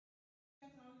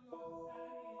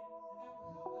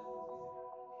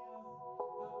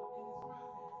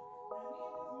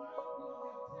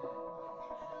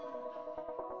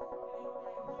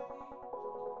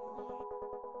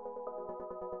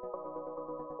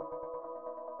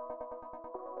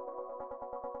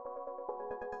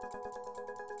The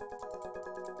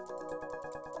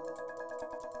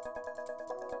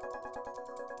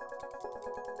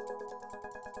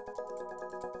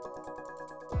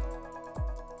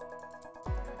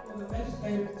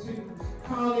legislature to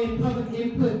call in public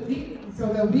input meetings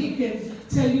so that we can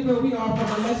tell you where we are from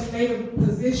a legislative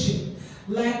position.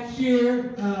 Last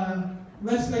year,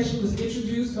 legislation was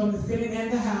introduced on the Senate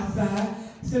and the House side.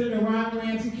 Senator Ron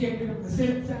Ramsey carried it on the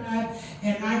Senate side,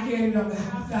 and I carried it on the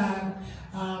House side.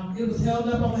 It was held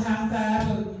up on the House side,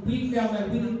 but we felt that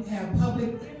we didn't have public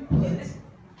input.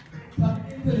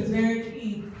 Public input is very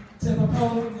key to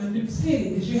proposing a new city,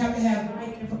 because you have to have the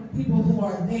right input from people who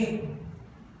are there.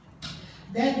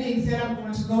 That being said, I'm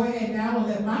going to go ahead now and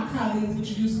let my colleagues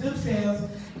introduce themselves.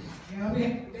 You know, we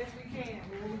have the best we can.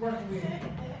 We're working with it.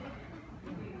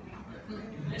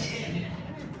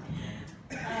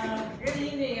 Good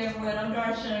evening, everyone. I'm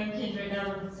Darshana Kendrick. I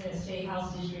represent State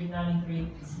House District 93,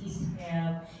 East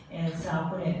DeKalb, and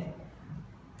South Gwinnett.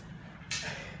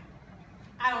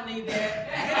 I don't need that.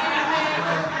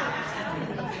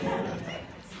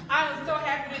 I'm so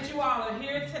happy that you all are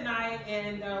here tonight,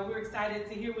 and we're excited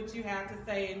to hear what you have to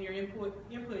say, and your input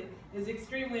is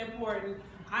extremely important.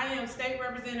 I am State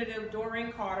Representative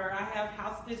Doreen Carter. I have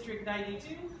House District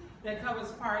 92 that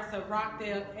covers parts of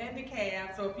Rockdale and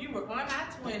DeKalb. So if you were on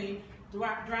I-20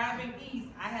 driving east,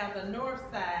 I have the north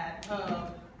side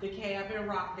of DeKalb and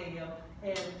Rockdale,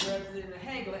 and Representative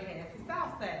Hagler has the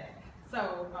south side.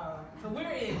 So, so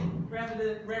we're in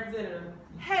Representative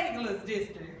Hagler's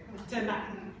district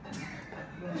tonight.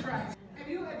 That's right. Have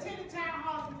you attended town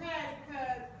halls in the past?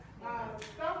 Because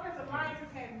Stonecrest Alliance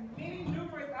has had many,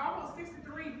 numerous, almost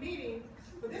 63 meetings,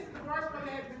 but this is the first one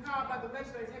that has been called by the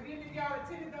legislators. Have any of y'all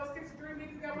attended those 63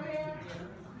 meetings that we had?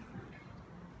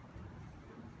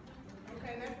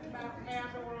 Okay, that's about half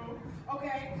the room.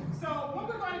 Okay, so what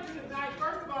we're going to do tonight,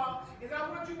 first of all, is I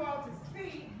want you all to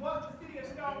see what the city of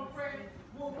Stonecrest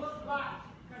will look like.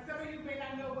 Now, some of you may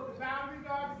not know what the boundaries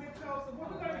are, the zip code. So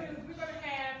what we're going to do is we're going to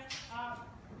have,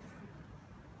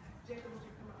 Jason, would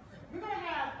you come up? We're going to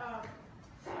have,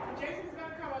 Jason's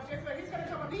going to come up. Jason, he's going to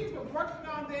come up. He's been working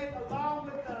on this along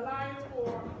with the Alliance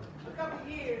for a couple of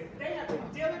years. They have been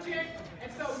diligent,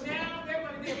 and so now they're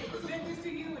going to be able to present this to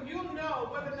you, and you'll know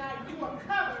whether or not you are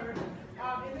covered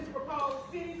in this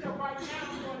proposed city. So right now,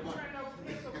 I'm going to turn it over to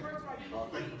him. So first of all,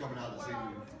 thank you for coming out this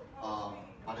evening.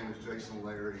 My name is Jason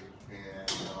Larry,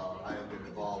 and I have been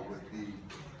involved with the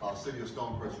City of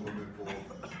Stonecrest movement for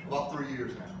about 3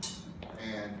 years now.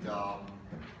 And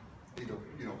either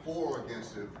for or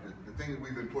against it, the thing that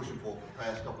we've been pushing for the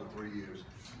past couple of 3 years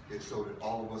is so that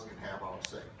all of us can have our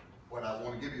say. But I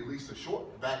want to give you at least a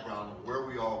short background of where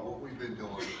we are, what we've been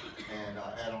doing, and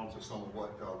add on to some of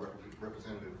what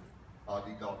Representative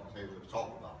DeKalb County was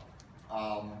talking about.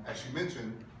 As she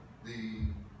mentioned, the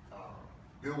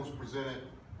bill was presented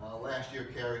last year,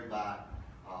 carried by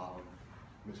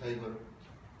Ms. Hagler,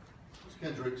 Ms.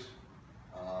 Kendricks,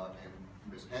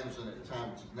 and Ms. Anderson at the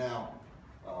time, which is now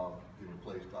being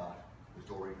replaced by Ms.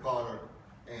 Doreen Carter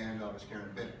and Ms.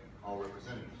 Karen Bennett, all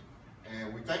representatives.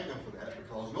 And we thank them for that,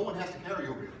 because no one has to carry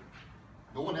your bill.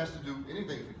 No one has to do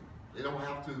anything for you. They don't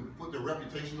have to put their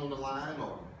reputation on the line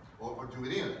or do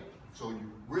any of that. So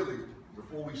you really,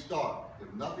 before we start,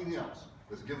 if nothing else,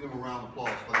 let's give them a round of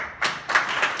applause for that.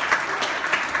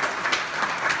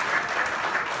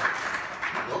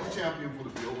 The other champion for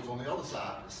the bill was on the other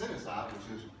side, the Senate side,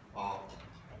 which is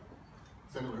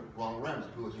Senator Ronald Ramsey,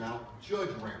 who is now Judge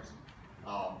Ramsey.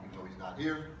 Even though he's not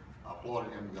here, I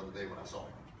applauded him the other day when I saw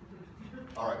him.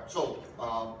 All right, so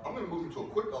I'm going to move into a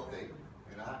quick update,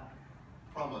 and I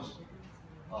promised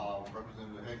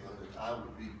Representative Hagler that I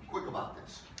would be quick about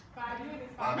this. 5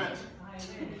 minutes. 5 minutes.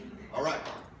 All right,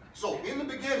 so in the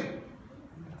beginning,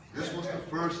 this was the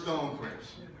first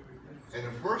Stonecrest. And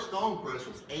the first Stonecrest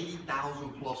was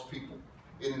 80,000 plus people.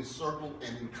 It encircled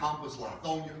and encompassed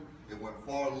Lithonia. It went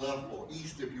far left or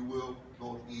east, if you will,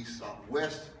 northeast,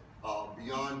 southwest,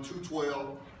 beyond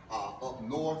 212, up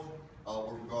north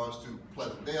with regards to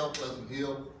Pleasantdale, Pleasant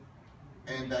Hill,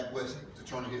 and back west to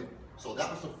Turner Hill. So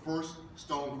that was the first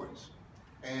Stonecrest.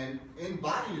 And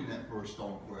embodying that first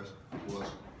Stonecrest was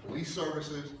police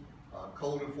services,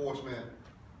 code enforcement,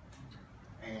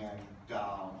 and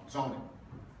zoning.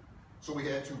 So we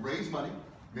had to raise money.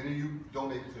 Many of you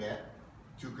donated to that,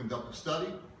 to conduct a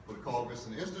study for the Carl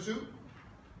Vincent Institute.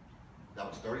 That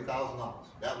was $30,000.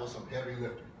 That was some heavy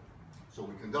lifting. So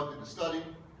we conducted the study,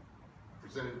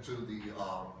 presented it to the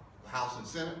House and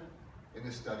Senate, and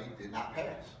this study did not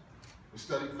pass. The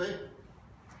study failed.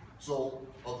 So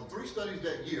of the 3 studies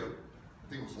that year, I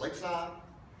think it was Lakeside,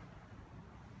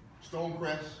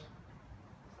 Stonecrest,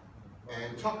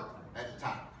 and Tucker at the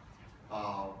time.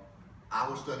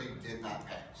 our study did not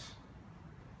pass.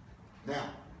 Now,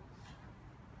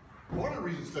 part of the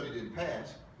reason the study didn't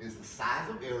pass is the size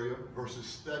of area versus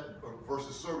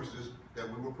services that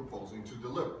we were proposing to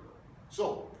deliver.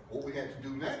 So, what we had to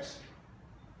do next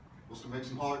was to make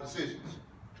some hard decisions.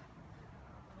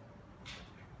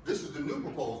 This is the new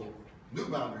proposal, new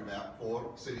boundary map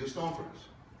for City of Stonecrest.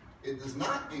 It does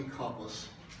not encompass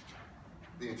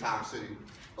the entire city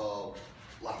of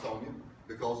Lithonia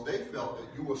because they felt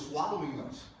that you were swallowing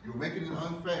us. You were making it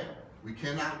unfair. We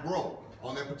cannot grow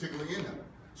on that particular end of it.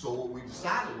 So what we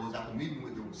decided was, after meeting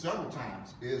with them several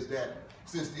times, is that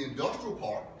since the industrial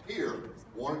park here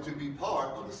wanted to be part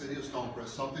of the City of Stonecrest,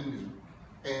 something new,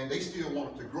 and they still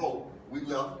wanted to grow, we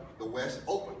left the west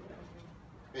open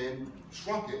and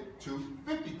shrunk it to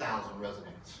 50,000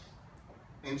 residents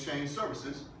and changed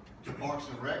services to Parks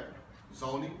and Rec,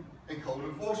 zoning, and code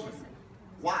enforcement.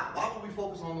 Why? Why would we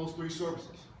focus on those three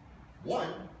services? One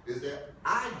is that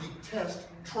I detest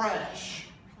trash.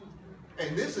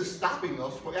 And this is stopping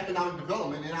us for economic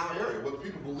development in our area, whether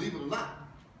people believe it or not.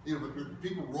 You know,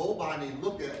 people roll by and they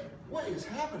look at what is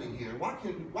happening here. Why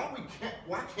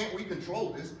can't we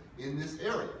control this in this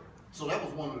area? So that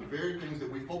was one of the very things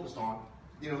that we focused on,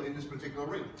 you know, in this particular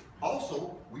arena.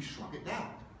 Also, we shrunk it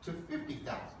down to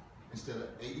 50,000 instead of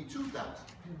 82,000.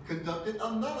 Conducted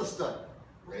another study,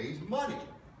 raised money,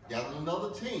 gathered another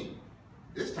team.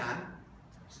 This time,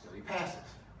 the study passes.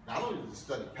 Not only does the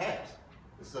study pass,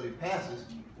 the study passes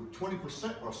with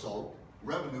 20% or so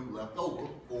revenue left over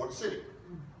for the city.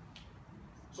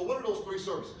 So what are those three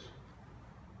services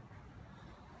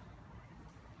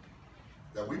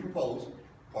that we propose?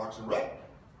 Parks and Rec,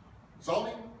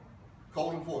 zoning,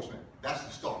 code enforcement. That's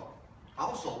the start.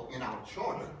 Also, in our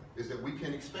charter is that we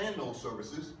can expand those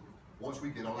services once we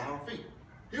get on our feet.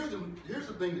 Here's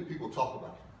the thing that people talk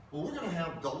about. Well, we're going to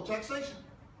have double taxation.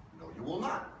 No, you will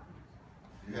not.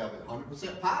 You have a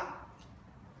 100% pie.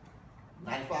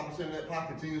 95% of that pie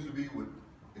continues to be with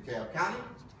DeKalb County.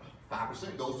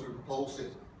 5% goes to the proposed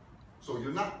city. So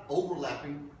you're not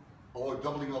overlapping or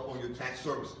doubling up on your tax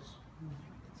services.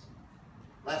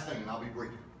 Last thing, and I'll be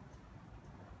brief.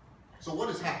 So what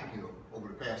has happened here over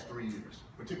the past 3 years,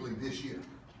 particularly this year?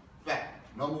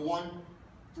 Fact, number one,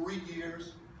 3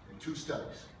 years and 2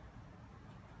 studies.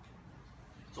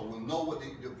 So we'll know what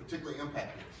the particular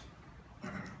impact is.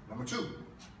 Number two,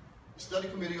 the study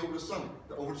committee over the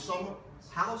summer,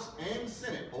 House and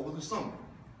Senate over the summer,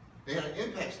 they had an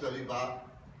impact study by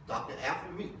Dr.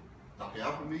 Alfred Meek. Dr.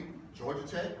 Alfred Meek, Georgia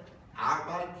Tech, hired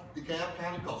by DeKalb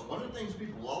County, because one of the things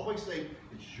people always say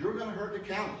is you're going to hurt the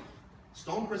county.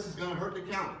 Stonecrest is going to hurt the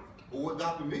county. But what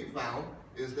Dr. Meek found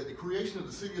is that the creation of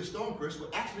the City of Stonecrest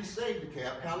would actually save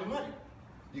DeKalb County money.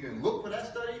 You can look for that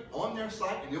study on their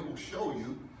site and it will show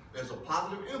you there's a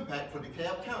positive impact for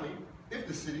DeKalb County if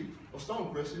the City of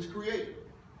Stonecrest is created.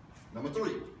 Number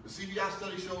three, the CBI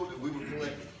study showed that we would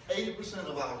collect 80%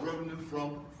 of our revenue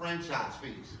from franchise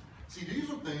fees. See, these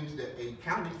are things that a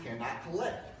county cannot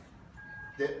collect,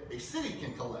 that a city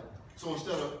can collect. So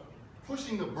instead of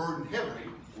pushing the burden heavily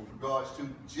with regards to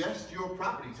just your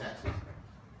property taxes,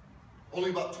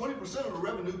 only about 20% of the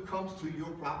revenue comes to your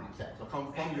property tax, or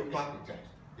comes from your property tax.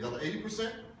 The other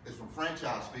 80% is from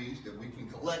franchise fees that we can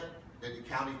collect that the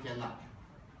county cannot.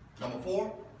 Number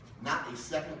four, not a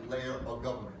second layer of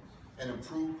government, an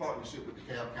improved partnership with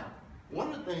DeKalb County.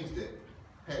 One of the things that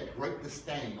had great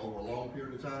disdain over a long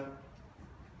period of time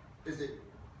is that,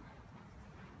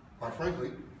 quite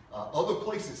frankly, other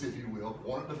places, if you will,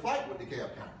 wanted to fight with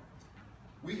DeKalb County.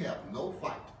 We have no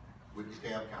fight with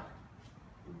DeKalb County.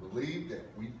 We believe that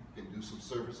we can do some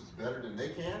services better than they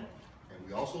can, and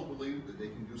we also believe that they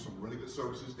can do some really good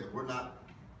services that we're not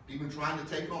even trying to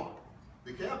take on.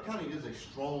 DeKalb County is a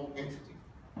strong entity,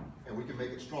 and we can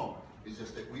make it stronger. It's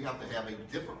just that we have to have a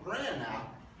different brand now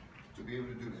to be able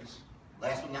to do this.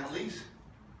 Last but not least,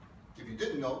 if you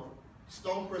didn't know,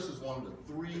 Stonecrest is one of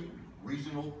the 3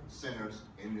 regional centers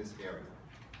in this area.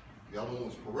 The other one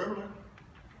was Perimeter,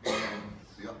 and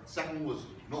the second one was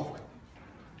Northlake.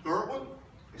 Third one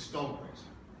is Stonecrest.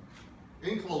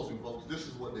 In closing, folks, this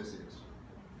is what this is.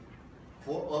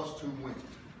 For us to win,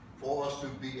 for us to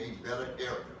be a better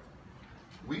area,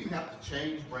 we have to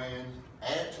change brands,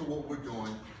 add to what we're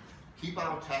doing, keep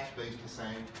our tax base the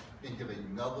same, and give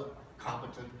another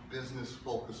competent business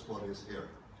focus for this area.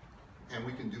 And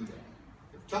we can do that.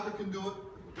 If Tucker can do it,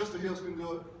 if Vista Hills can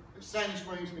do it, if Sandy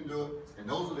Springs can do it, and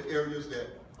those are the areas that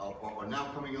are now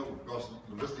coming up with regards to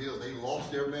the Vista Hills. They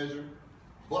lost their measure,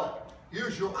 but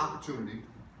here's your opportunity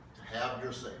to have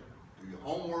your say. Do your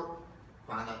homework,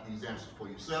 find out these answers for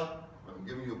yourself. I'm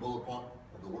giving you a bullet point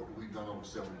of the work that we've done over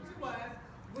several years.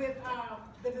 with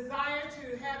the desire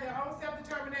to have their own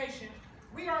self-determination.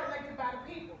 We are elected by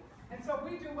the people. And so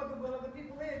we do what the will of the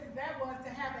people is, and that was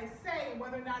to have a say in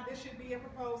whether or not this should be a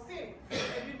proposed city.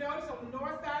 If you notice on the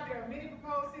north side, there are many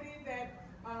proposed cities that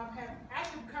have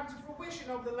actually come to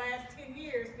fruition over the last 10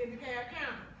 years in DeKalb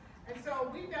County. And so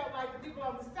we felt like the people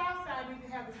on the south side need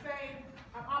to have the same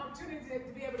opportunity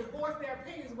to be able to voice their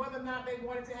opinions whether or not they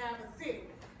wanted to have a city.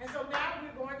 And so now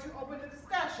we're going to open the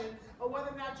discussion of whether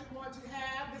or not you want to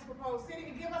have this proposed city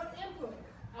and give us input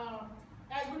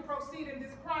as we proceed in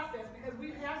this process, because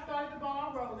we have started the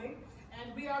ball rolling,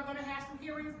 and we are going to have some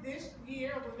hearings this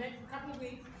year, over the next couple of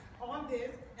weeks, on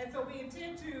this. And so we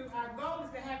intend to, our goal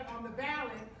is to have it on the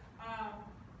ballot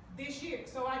this year.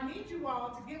 So I need you all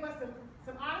to give us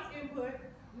some honest input.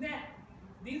 Now,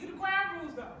 these are the ground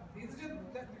rules though. These are just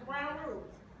the ground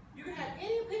rules. You can have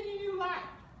any opinion you like,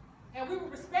 and we will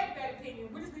respect that opinion.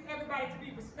 We just need everybody to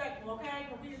be respectful,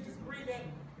 okay? And we just agree that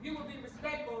you will be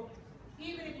respectful.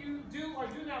 Even if you do or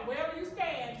do not, wherever you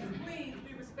stand, just please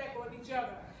be respectful of each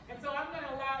other. And so I'm going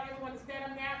to allow everyone to stand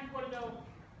up now if you want to know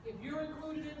if you're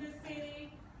included in this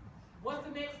city, what's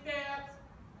the next steps,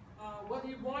 whether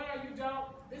you want it or you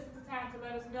don't. This is the time to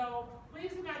let us know.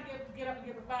 Please do not get up and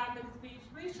give a 5-minute speech.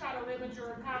 Please try to limit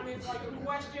your comments or your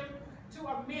question to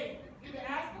a minute. Either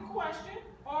ask a question,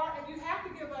 or if you have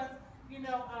to give us,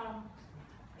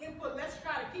 input, let's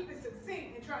try to keep it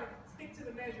succinct and try to stick to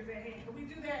the measures at hand. Can we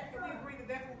do that? Can we agree that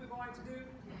that's what we're going to do?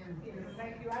 Yes,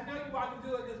 thank you. I know you all can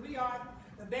do it because we are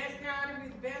the best county, we're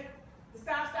the best. The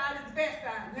south side is the best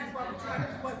side, and that's why we're trying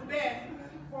to do what's best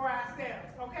for ourselves,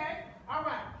 okay? All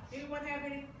right. Anyone have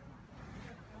any?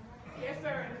 Yes,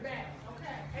 sir, in the back.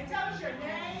 Okay. And tell us your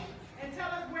name and tell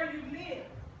us where you live.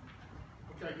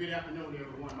 Okay, good afternoon,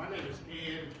 everyone. My name is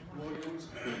Ed Williams.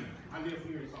 I live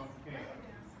here in South DeKalb.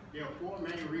 There are 4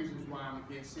 main reasons why I'm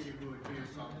against cityhood here in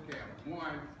South DeKalb.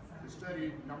 One, the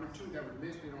study number 2 that was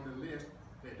listed on the list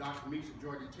that Dr. Meeks of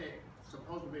Georgia Tech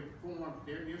supposed to be performed.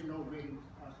 There is no written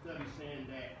study saying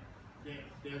that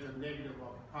there's a negative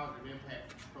or positive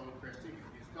impact of Stonecrest City.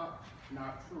 It's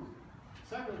not true.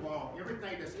 Second of all,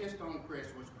 everything that's in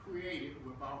Stonecrest was created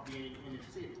without being in the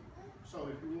city. So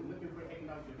if you're looking for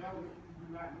economic development, you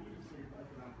do not need a city for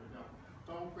economic development.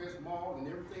 Stonecrest Mall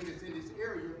and everything that's in this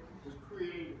area was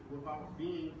created without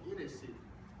being in a city.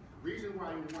 The reason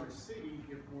why you want a city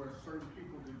is for certain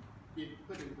people to get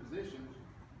put in positions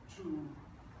to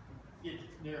get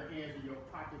their hands in your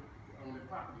pocket on the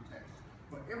property tax.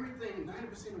 But everything,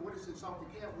 90% of what is in South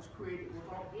DeKalb was created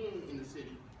without being in the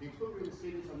city, including the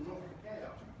cities of North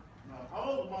DeKalb.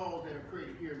 All the malls that are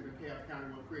created here in DeKalb County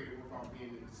were created without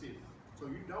being in the city. So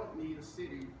you don't need a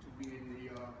city to be in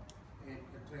the and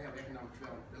to have economic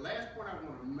development. The last point I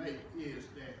want to make is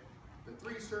that the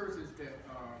 3 services that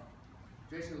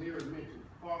Jason Leary mentioned,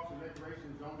 parks and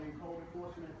recreation, zoning, code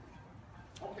enforcement,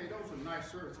 okay, those are nice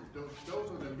services.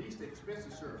 Those are the least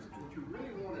expensive services. What you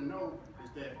really want to know is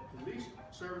that police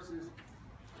services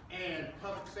and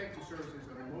public safety services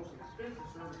are the most expensive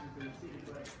services in the city,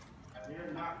 but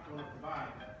they're not going to provide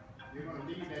that. They're going to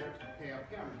leave that to DeKalb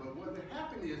County. But what would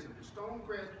happen is if the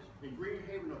Stonecrest and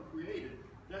Greenhaven are created,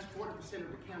 that's 40%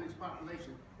 of the county's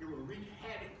population. It will wreak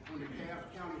havoc on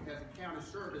DeKalb County as a county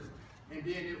service, and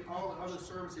then all the other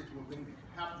services will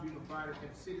have to be provided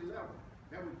at the city level.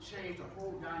 That would change the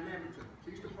whole dynamic of the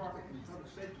police department and the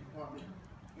public safety department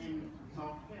in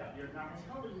South DeKalb. They're not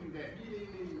telling you that. He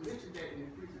didn't even mention that in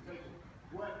the presentation,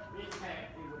 what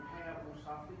impact it would have on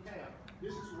South DeKalb.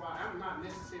 This is why I'm not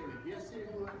necessarily against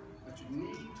cityhood, but you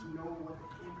need to know what the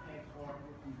impacts are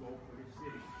if you vote for this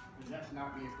city, and that's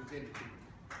not being presented to you.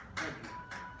 Thank you.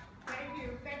 Thank you.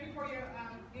 Thank you for your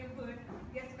input.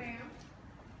 Yes, ma'am.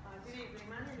 Good evening.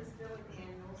 My name is Billy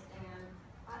Daniels, and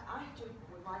I just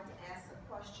would like to ask a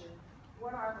question.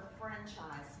 What are the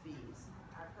franchise fees?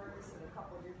 I've heard this in a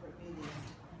couple of different meetings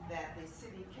that the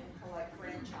city can collect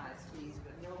franchise fees,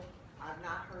 but no, I've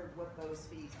not heard what those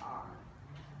fees are.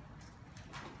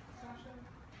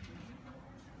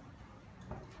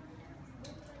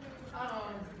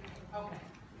 Okay.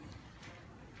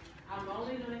 I'm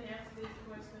only going to answer this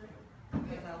question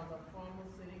because I was a former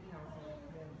city council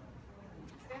member.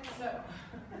 So,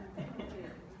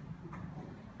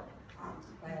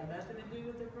 I have nothing to do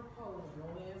with the proposal,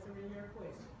 only answering your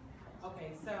question.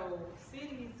 Okay, so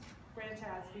cities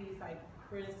franchise fees, like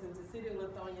for instance, the city of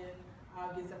Lithonia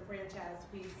gets a franchise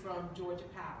fee from Georgia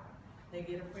Power. They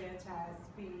get a franchise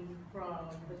fee from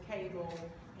the cable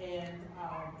and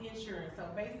insurance. So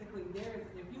basically,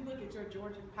 if you look at your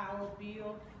Georgia Power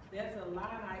bill, there's a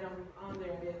line item on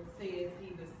there that says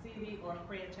either city or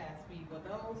franchise fee. But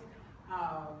those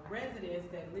residents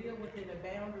that live within the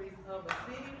boundaries of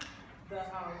a city,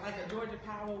 like a Georgia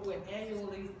Power would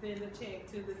annually send a check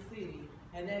to the city,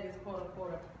 and that is quote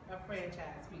unquote a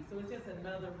franchise fee. So it's just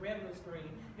another revenue stream.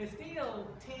 It's still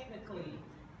technically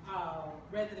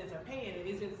residents are paying it.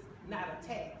 It's just not a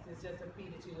tax. It's just a fee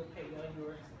that you would pay on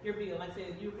your bill. Like I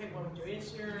said, you pay one with your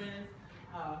insurance.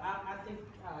 I think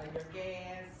your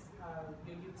gas,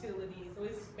 your utilities. So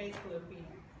it's basically a fee,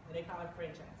 and they call it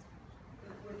franchise.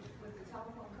 With the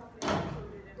telephone company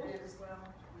included in that as well?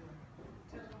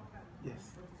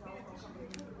 Yes. With the telephone company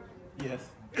included? Yes.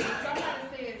 Somebody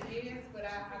says yes, but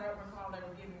I don't recall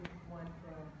ever getting one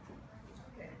from.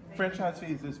 Okay. Franchise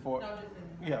fees is for, No, just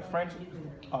in, yeah,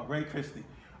 Ray Christie,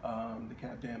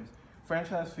 DeKalb Dams.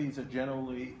 Franchise fees are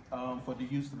generally for the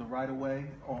use of the right-of-way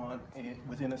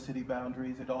within the city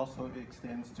boundaries. It also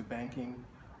extends to banking.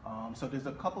 So there's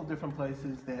a couple different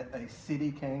places that a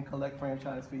city can collect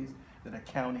franchise fees that a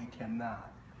county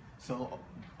cannot. So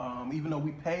even though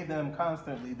we pay them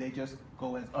constantly, they just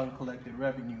go as uncollected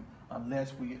revenue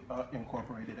unless we are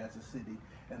incorporated as a city.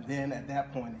 And then at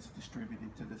that point, it's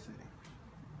distributed to the city.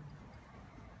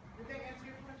 Did that answer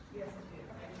your question? Yes, it did.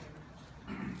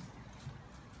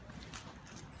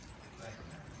 Thank you,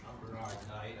 ma'am. I'm Bernard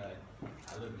Knight.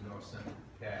 I live in North Central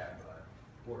DeKalb. I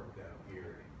work down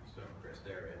here in the Stonecrest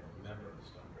area and a member of the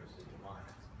Stonecrest City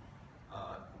Alliance.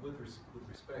 With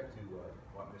respect to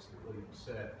what Mr. Williams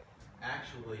said,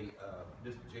 actually,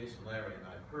 Mr. Jason Larry and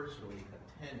I personally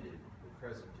attended the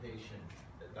presentation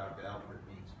that Dr. Alfred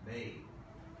Meeks made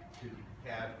to the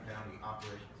DeKalb County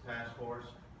Operations Task Force,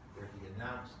 where he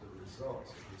announced the results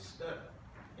of his study.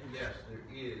 And yes, there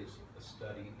is a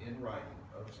study in writing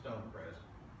of Stonecrest,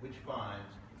 which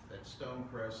finds that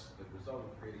Stonecrest, the result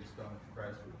of creating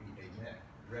Stonecrest would be a net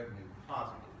revenue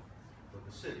positive for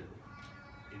the city.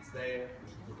 It's there,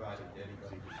 we can provide it to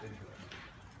anybody who's interested.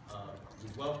 We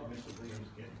welcome Mr.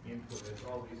 Williams' input as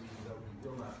always, even though he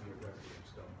will not be a resident of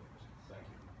Stonecrest. Thank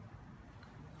you.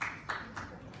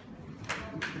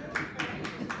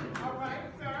 All right,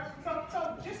 sir.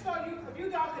 So just so if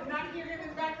you all could not hear him in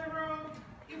the back of the room,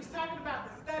 he was talking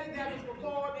about the study that was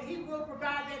performed, and he will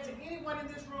provide that to anyone in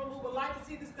this room who would like to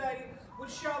see the study,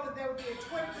 which show that there would be a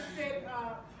 20%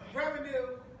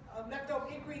 revenue leftover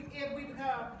increase if we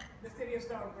become the city of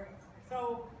Stonecrest.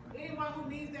 So anyone who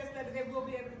needs that study, they will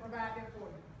be able to provide that for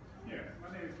you. Yes,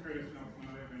 my name is Curtis Johnson.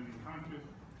 I live in the conscious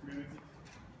community.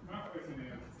 My question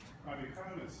is, by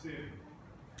becoming a city,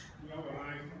 we our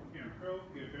lives can improve,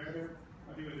 get better,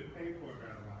 or do we pay for a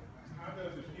better life? How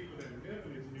does the people that live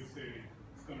in this new city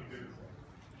going to do this?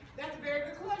 That's a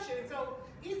very good question. So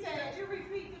he said, Could you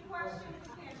repeat the question?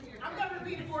 I can't hear. I'm going to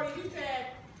repeat it for you. He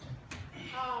said,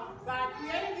 by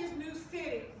creating this new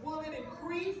city, will it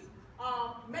increase,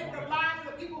 make the lives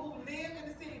of people who live in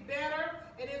the city better?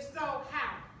 And if so,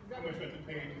 how? How much do you have to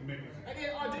pay to make it? And then,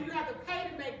 or do you have to pay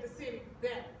to make the city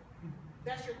better?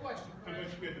 That's your question. How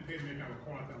much you have to pay to make our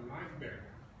quality of life better?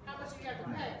 How much do you have to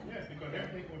pay? Yes, because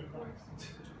everything with the price.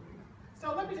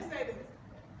 So let me just say this.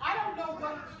 I don't know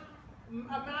what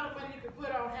amount of money you can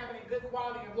put on having a good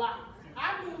quality of life.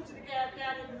 I moved to DeKalb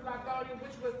County,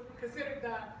 which was considered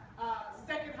the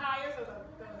second highest or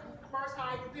the first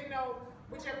highest, depending on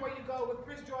whichever way you go with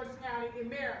Prince George's County in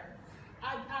Maryland.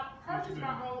 I purchased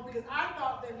my home because I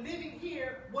thought that living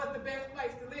here was the best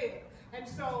place to live. And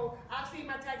so I've seen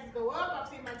my taxes go up, I've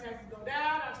seen my taxes go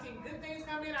down, I've seen good things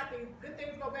come in, I've seen good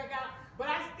things go back out, but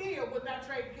I still would not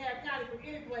trade DeKalb County for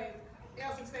any place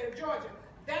else in the state of Georgia.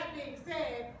 That being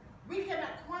said, we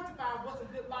cannot quantify what's a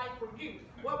good life for you.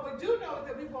 What we do know is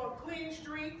that we want clean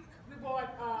streets, we want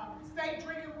safe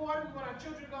drinking water, we want our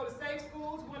children to go to safe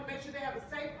schools, we want to make sure they have a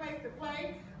safe place to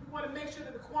play, we want to make sure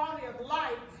that the quality of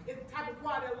life is the type of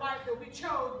quality of life that we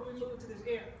chose when we moved to this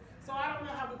area. So I don't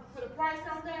know how we put a price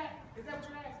on that. Is that what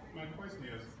you're asking? My question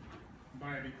is,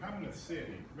 by becoming a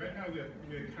city, right now we're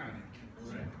a county,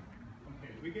 right?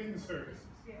 Okay, we're getting services.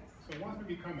 Yes. So once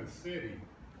we become a city,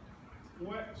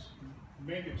 what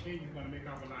major change is going to make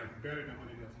our life better than what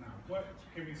it is now? What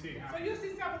can we see So happen? you'll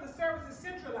see some of the services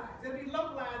centralized. They'll be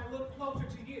localized a little closer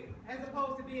to you, as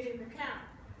opposed to being in the county.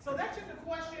 So that's just a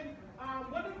question.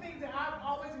 One of the things that I've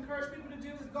always encouraged people to do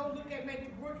is go look at maybe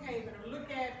Brookhaven or look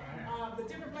at the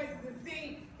different places and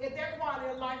see if their quality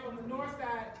of life on the north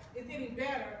side is any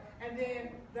better, and then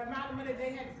the amount of money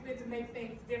they had to spend to make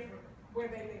things different where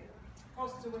they live,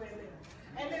 closer to where they live.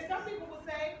 And then some people will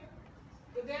say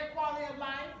that their quality of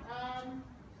life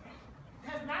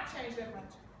has not changed that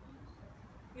much.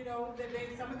 You know, that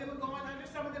some of them are going under,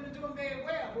 some of them are doing very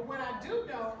well. But what I do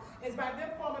know is by them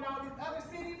forming all these other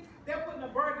cities, they're putting a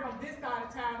burden on this side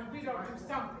of town and we don't do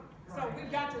something. So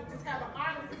we've got to just have an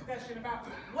honest discussion about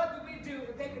what do we do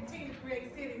if they continue to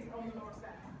create cities on the north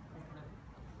side.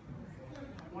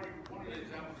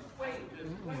 Wait.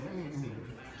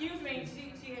 Excuse me,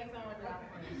 she has someone down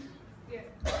front. Yes.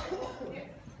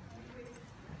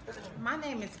 Yes. My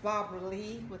name is Barbara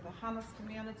Lee with the Hunters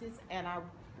Communities, and I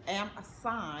am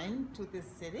assigned to this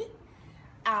city.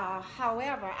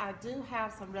 However, I do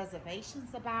have some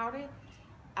reservations about it.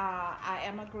 I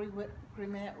am agreement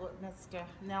with Mr.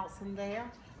 Nelson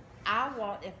there.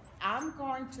 If I'm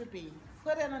going to be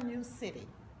put in a new city,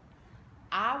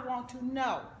 I want to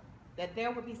know that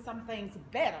there will be some things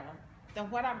better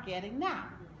than what I'm getting now,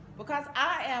 because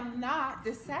I am not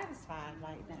dissatisfied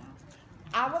right now.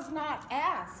 I was not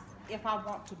asked if I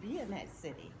want to be in that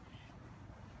city.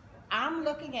 I'm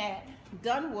looking at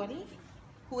Dunwoody,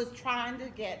 who is trying to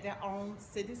get their own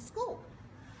city school.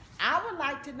 I would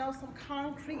like to know some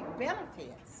concrete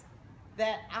benefits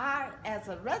that I, as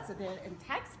a resident and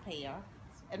taxpayer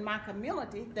in my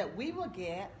community, that we will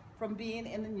get from being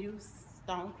in the new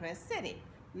Stonecrest city.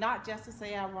 Not just to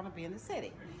say I want to be in the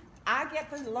city. I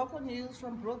get the local news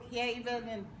from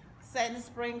Brookhaven and Sandy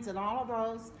Springs and all of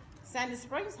those. Sandy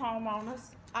Springs homeowners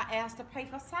are asked to pay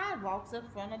for sidewalks in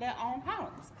front of their own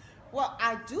homes. What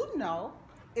I do know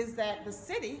is that the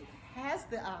city has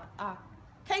the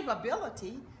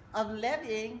capability of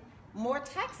levying more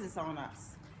taxes on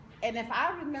us. And if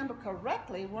I remember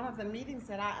correctly, one of the meetings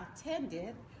that I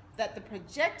attended, that the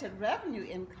projected revenue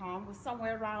income was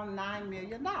somewhere around $9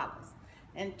 million.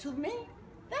 And to me,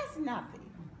 that's nothing.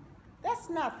 That's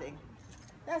nothing.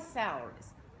 That's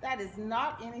salaries. That is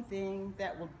not anything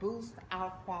that will boost our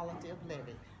quality of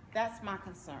living. That's my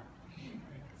concern.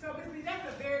 So, Ms. Lee,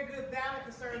 that's a very good, valid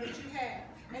concern that you have.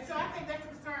 And so I think that's a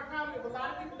concern probably of a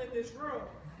lot of people in this room.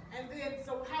 And then,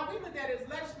 so how we looked at it as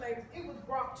legislators, it was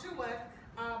brought to us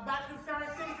by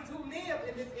concerned citizens who live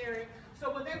in this area.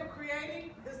 So when they were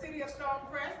creating the City of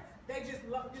Stonecrest, they just,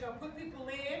 put people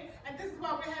in. And this is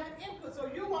why we're having input. So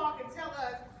you all can tell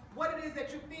us what it is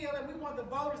that you feel, and we want the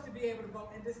voters to be able to vote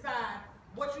and decide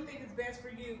what you think is best for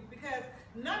you. Because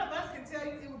none of us can tell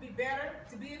you it would be better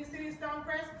to be in the City of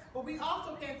Stonecrest, but we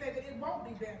also can't say that it won't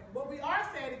be better. What we are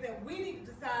saying is that we need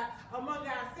to decide among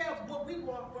ourselves what we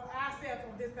want for ourselves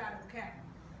on this side of the county.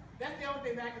 That's the only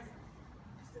thing that I can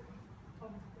say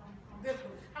on this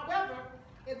one. However,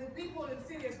 if the people in the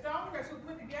City of Stonecrest who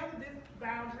put together this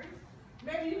boundary,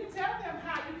 maybe you can tell them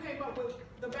how you came up with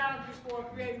the boundaries for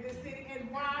creating this city and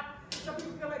why some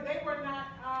people feel like they were not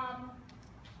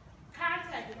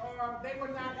contacted or they were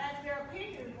not asked their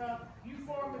opinions of you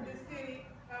forming this city.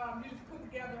 You just put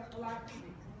together a lot of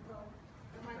people. So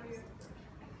that might be it.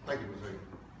 Thank you, Ms.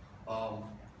 Lee.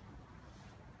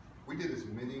 We did as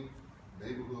many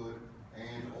neighborhood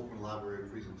and open library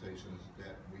presentations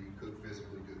that we could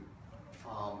physically do.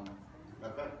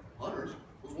 Matter of fact, Hunters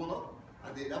was one of them.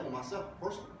 I did that one myself,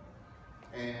 personally.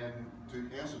 And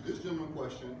to answer this gentleman's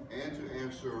question and to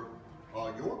answer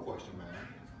your question,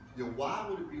 ma'am, why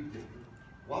would it be different?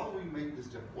 Why would we make this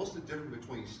different? What's the difference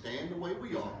between staying the way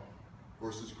we are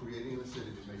versus creating a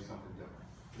city to make something different?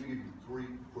 Let me give you three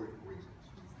quick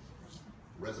reasons.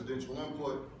 Residential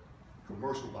input,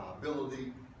 commercial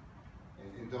viability,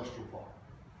 and industrial park.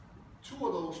 Two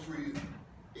of those three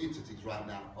entities right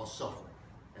now are suffering.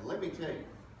 And let me tell you,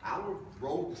 our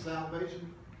road to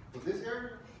salvation for this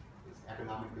area is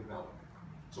economic development.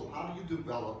 So how do you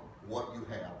develop what you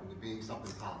have into being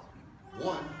something positive?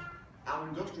 One, our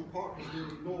industrial park has been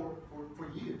ignored for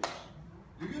years.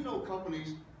 Do you know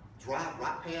companies drive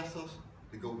right past us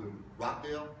to go to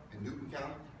Rockdale and Newton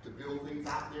County to build things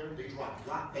out there? They drive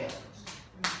right past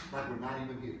us, like we're not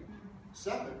even here.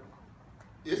 Second,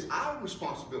 it's our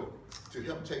responsibility to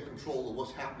help take control of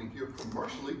what's happening here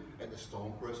commercially at the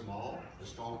Stonecrest Mall, the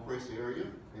Stonecrest area,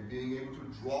 and being able to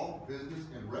draw business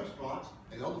and restaurants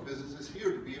and other businesses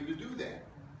here to be able to do that.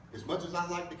 As much as I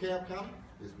like DeKalb County,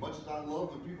 as much as I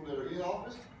love the people that are in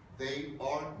office, they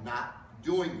are not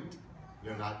doing it.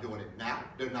 They're not doing it now.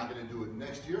 They're not going to do it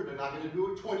next year. They're not going to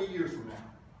do it 20 years from now.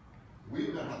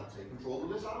 We're going to have to take control of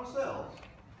this ourselves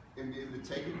and be able to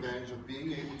take advantage of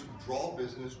being able to draw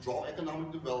business, draw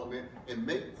economic development, and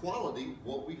make quality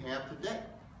what we have today.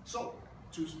 So,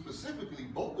 to specifically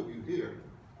both of you here,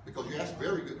 because you asked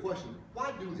very good questions,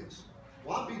 why do this?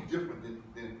 Why be different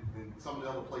than some of the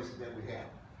other places that we have?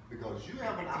 Because you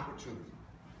have an opportunity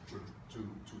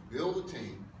to build a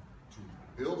team, to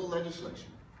build a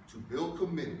legislation, to build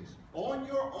committees on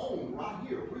your own right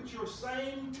here with your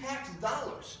same tax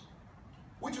dollars.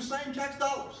 With your same tax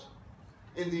dollars.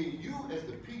 And then you as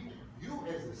the people, you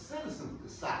as the citizens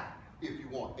decide if you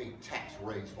want a tax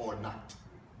raise or not.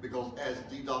 Because as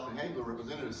D. Dr. Hangler,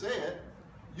 representative, said,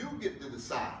 you get to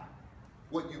decide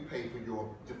what you pay for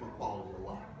your different quality of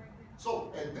life.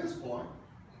 So at this point,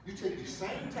 you take these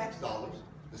same tax dollars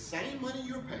the same money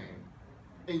you're paying,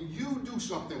 and you do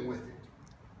something with it.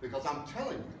 Because I'm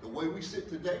telling you, the way we sit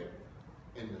today,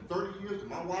 in the 30 years that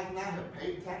my wife and I have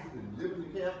paid taxes and lived in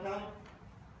DeKalb County,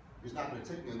 it's not going to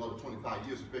take me another 25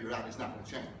 years to figure out it's not going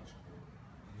to change.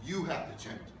 You have to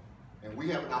change it. And we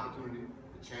have an opportunity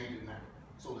to change it now.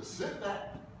 So to sit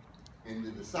back and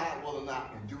to decide whether or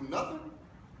not and do nothing,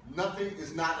 nothing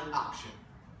is not an option.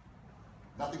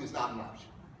 Nothing is not an option.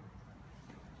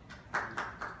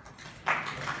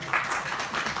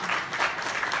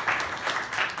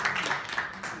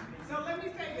 So let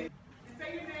me say this.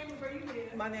 Say your name and where you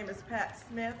live. My name is Pat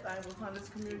Smith. I'm with Hunters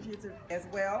Communities as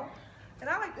well. And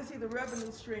I like to see the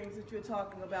revenue streams that you're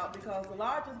talking about, because the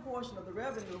largest portion of the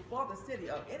revenue for the city,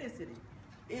 of any city,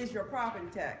 is your property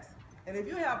tax. And if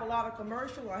you have a lot of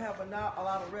commercial or have a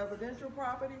lot of residential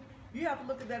property, you have to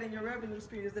look at that in your revenue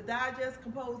stream. Is the digest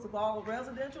composed of all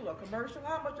residential or commercial?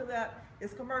 How much of that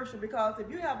is commercial? Because if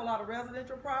you have a lot of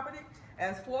residential property,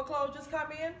 as foreclosures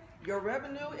come in, your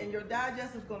revenue and your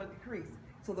digest is going to decrease.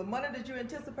 So the money that you're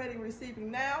anticipating receiving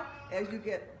now, as you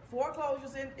get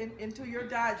foreclosures into your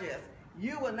digest,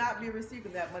 you will not be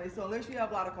receiving that money. So unless you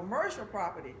have a lot of commercial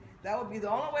property, that would be the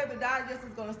only way the digest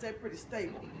is going to stay pretty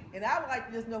stable. And I would like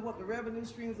to just know what the revenue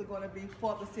streams are going to be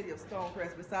for the city of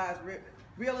Stonecrest, besides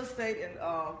real estate and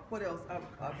what else?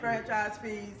 Franchise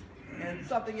fees and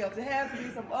something else. There has to be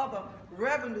some other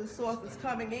revenue sources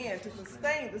coming in to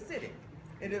sustain the city.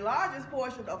 And the largest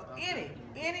portion of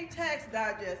any tax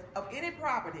digest of any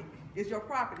property is your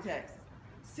property taxes.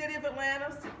 City of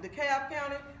Atlanta, DeKalb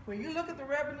County, when you look at the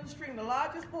revenue stream, the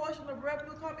largest portion of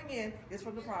revenue coming in is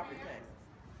from the property taxes.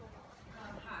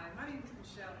 Hi, my name is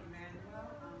Michelle Emmanuel.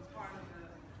 I'm part of the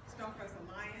Stonecrest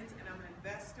Alliance, and I'm an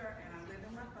investor, and I live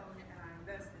in Lithonia, and I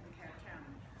invest in DeKalb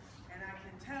County. And I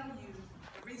can tell you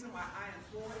the reason why I am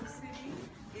for the city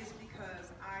is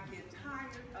because I get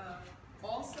tired of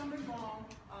all summer long,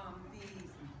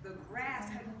 the grass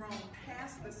had grown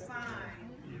past the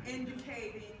sign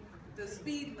indicating the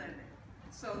speed limit.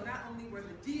 So not only were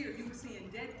the deer, you were seeing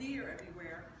dead deer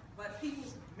everywhere, but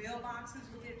people's mailboxes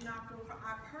would get knocked over.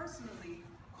 I personally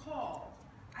called.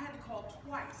 I had to call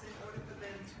twice in order for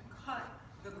them to cut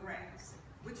the grass,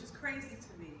 which is crazy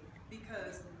to me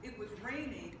because it was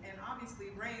raining, and obviously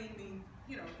rain means,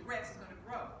 you know, the grass is going to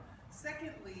grow.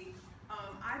 Secondly,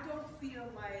 I don't feel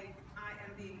like I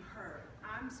am being heard.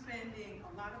 I'm spending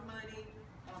a lot of money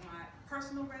on my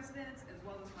personal residence as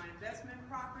well as my investment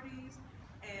properties,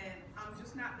 and I'm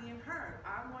just not being heard.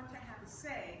 I want to have a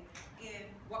say in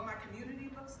what my community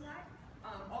looks like.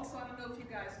 Also, I don't know if you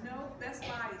guys know, Best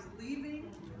Buy is leaving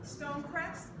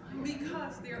Stonecrest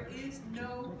because there's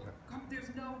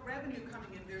no revenue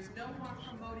coming in. There's no one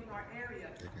promoting our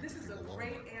area. This is a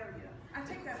great area. I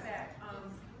take that back.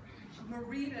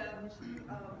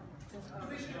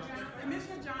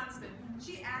 Commissioner Johnson,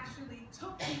 she actually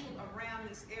took people around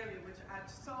this area, which I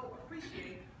so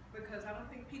appreciate, because I don't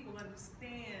think people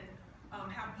understand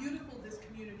how beautiful this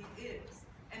community is.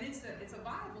 And it's a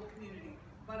viable community,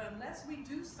 but unless we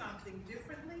do something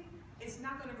differently, it's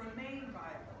not going to remain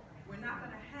viable. We're not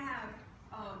going to have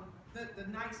the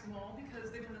nice mall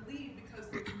because they're going to leave because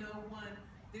there's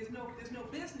no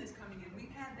business coming in.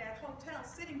 We've had that hotel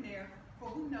sitting there for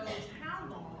who knows how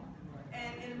long,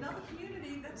 and in another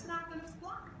community, that's not going to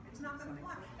fly. It's not going to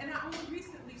fly. And I only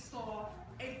recently saw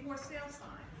a for sale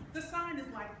sign. The sign is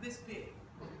like this big.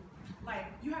 Like,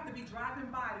 you have to be driving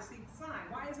by to see the sign.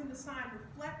 Why isn't the sign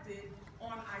reflected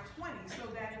on I-20 so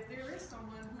that if there is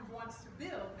someone who wants to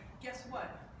build, guess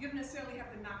what? You don't necessarily have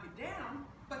to knock it down,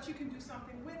 but you can do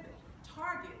something with it.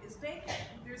 Target is vacant.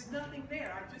 There's nothing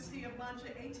there. I just see a bunch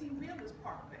of 18-wheelers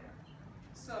parked there.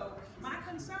 So my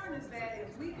concern is that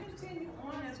if we continue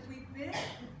on as we've been,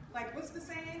 like what's the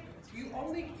saying? If you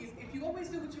always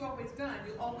do what you always done,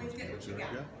 you always get what you got.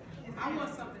 I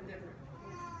want something different.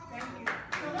 Thank you.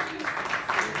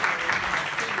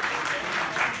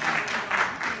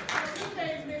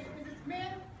 Mrs.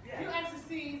 Smith, you actually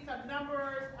see some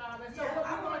numbers, and so what I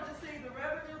we want want to see the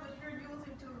revenue that you're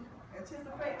using to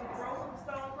anticipate the growth of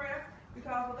Stonecrest,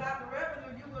 because without the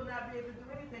revenue, you will not be able to do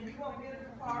anything. You won't be able to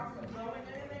do parks or zoning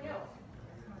or anything else.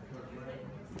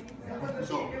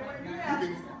 So, you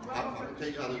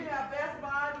have Best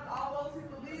Buy and all those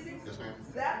people leaving, yes, ma'am.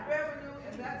 that revenue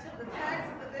and the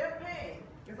taxes that they're paying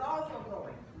is also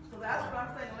going. So that's what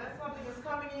I'm saying. Unless something is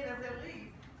coming in as they leave,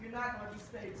 you're not going to be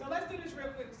stable. So let's do this real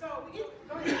quick. So,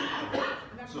 go ahead.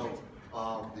 So,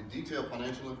 the detailed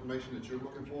financial information that you're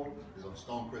looking for is on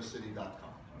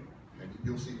stonecrestcity.com. And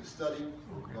you'll see the study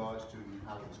with regards to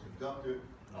how it was conducted,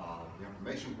 the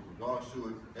information with regards to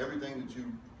it, everything that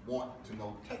you want to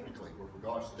know technically with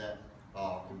regards to that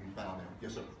can be found there.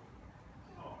 Yes, sir.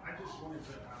 Oh, I just wanted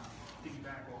to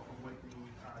piggyback off of what the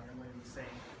young lady was saying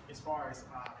as far as,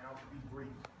 and I'll be brief.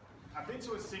 I've been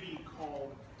to a city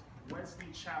called Wesley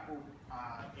Chapel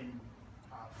in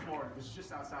Florida, which is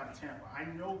just outside of Tampa. I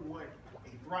know what a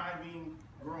thriving,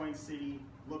 growing city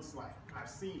looks like. I've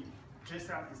seen it.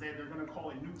 Just as they said, they're going to call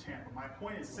it New Tampa. My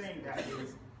point in saying that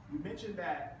is, you mentioned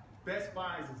that Best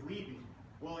Buys is leaving.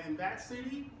 Well, in that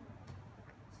city,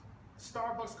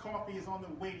 Starbucks coffee is on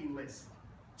the waiting list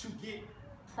to get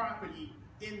property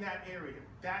in that area.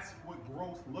 That's what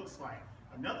growth looks like.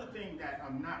 Another thing that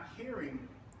I'm not hearing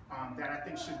that I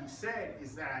think should be said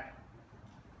is that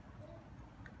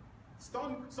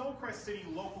Stonecrest City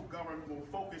local government will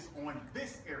focus on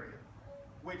this area,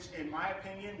 which in my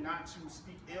opinion, not to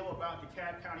speak ill about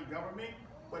DeKalb County government,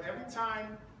 but every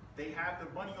time they have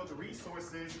the money or the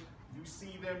resources, you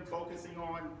see them focusing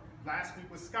on, last week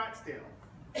was Scottsdale,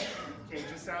 okay,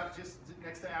 just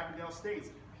next to Avondale States.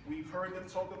 We've heard them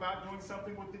talk about doing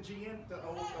something with the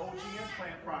old GM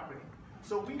plant property.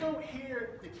 So we don't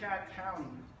hear DeKalb County,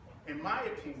 in my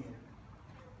opinion,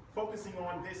 focusing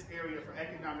on this area for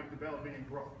economic development and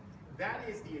growth. That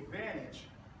is the advantage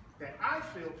that I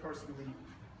feel personally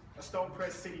a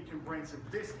Stonecrest City can bring to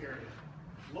this area.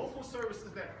 Local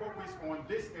services that focus on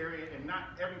this area and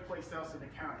not every place else in the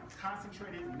county.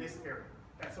 Concentrated in this area.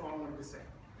 That's all I wanted to say.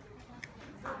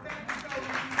 So thank you so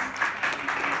much.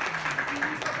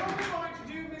 So what we're going to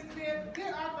do, Ms. Smith, we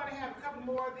are going to have a couple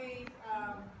more of these,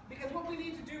 because what we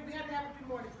need to do, we have to have a few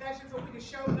more discussions so we can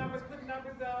show numbers, put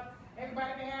numbers up,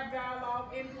 everybody can have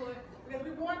dialogue, input, because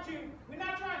we want you, we're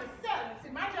not trying to sell it.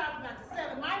 See, my job is not to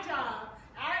sell it. My job,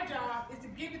 our job, is to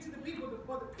give it to the people,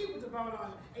 for the people to vote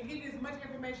on it, and give you as much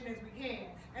information as we can.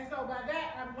 And so by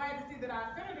that, I'm glad to see that our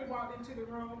senator walked into the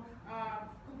room,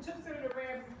 who took Senator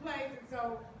Ramsey's place, and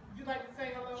so, would you like to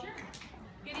say hello? Sure.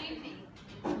 Good evening.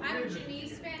 I'm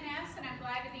Janice Van Ness, and I'm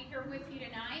glad to be here with you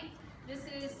tonight. This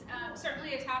is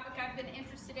certainly a topic I've been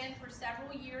interested in for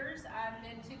several years. I've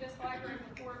been to this library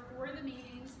before 4 of the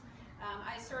meetings.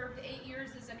 I served 8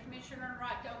 years as a commissioner in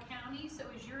Rockdale County, so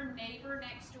as your neighbor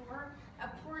next door, of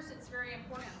course it's very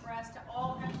important for us to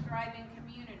all have thriving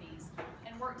communities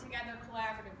and work together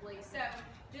collaboratively. So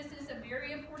this is a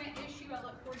very important issue. I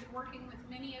look forward to working with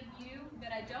many of you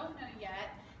that I don't know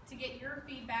yet to get your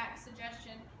feedback,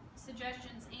 suggestions,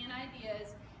 and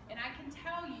ideas. And I can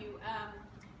tell you,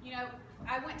 you know,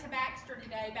 I went to Baxter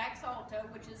today, Baxalta,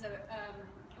 which is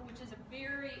a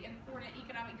very important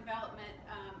economic development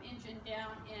engine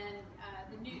down in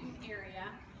the Newton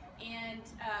area. And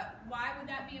why would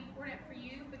that be important for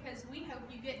you? Because we hope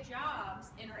you get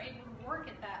jobs and are able to work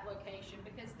at that location,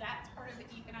 because that's part of the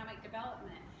economic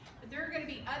development. But there are going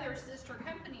to be other sister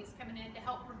companies coming in to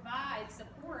help provide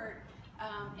support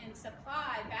and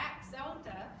supply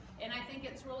Baxalta, and I think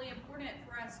it's really important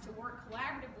for us to work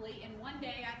collaboratively, and one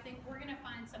day I think we're going to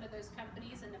find some of those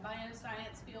companies in the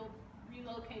bioscience field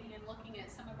relocating and looking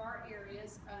at some of our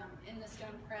areas in the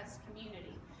Stonecrest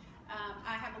community.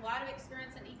 I have a lot of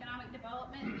experience in economic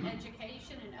development,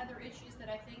 education, and other issues that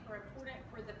I think are important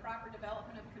for the proper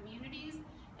development of communities,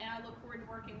 and I look forward to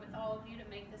working with all of you to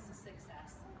make this a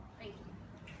success. Thank you.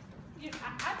 Yeah,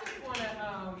 I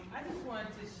just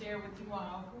wanted to share with you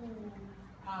all who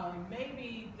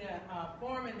maybe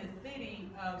forming the city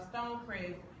of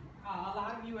Stonecrest, a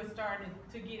lot of you are starting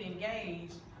to get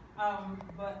engaged.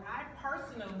 But I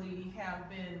personally have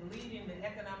been leading the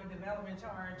economic development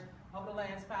charge over the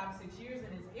last 5-6 years in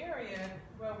this area,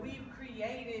 where we've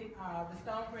created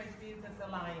the Stonecrest Business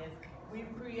Alliance.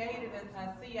 We've created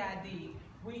a CID.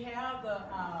 We have the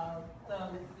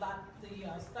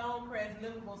Stonecrest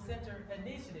Livable Center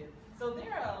Initiative. So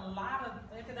there are a lot of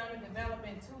economic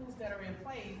development tools that are in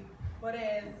place, but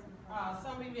as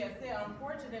some of you have said,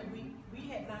 unfortunately, we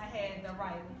had not had the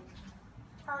right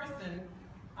person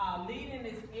leading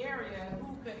this area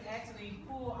who could actually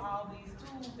pull all these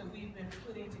tools that we've been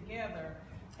putting together.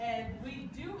 And we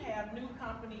do have new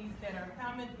companies that are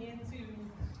coming into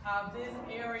this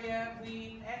area.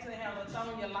 We actually have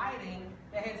Lithonia Lighting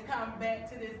that has come back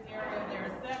to this area. There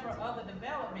are several other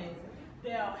developments.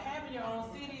 They'll have in your own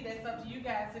city. That's up to you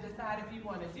guys to decide if you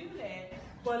want to do that.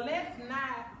 But let's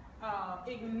not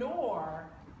ignore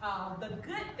the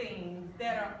good things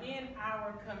that are in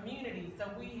our community. So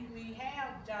we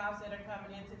have jobs that are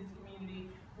coming into this community.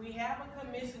 We have a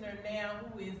commissioner now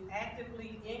who is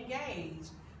actively engaged.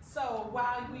 So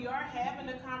while we are having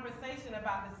a conversation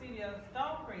about the city of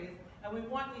Stonecrest, and we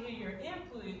want to hear your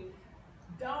input,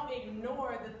 don't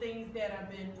ignore the things that have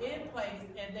been in place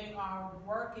and they are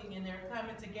working and they're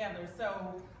coming together.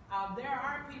 So there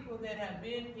are people that have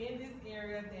been in this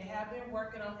area, they have been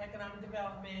working on economic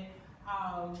development.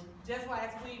 Just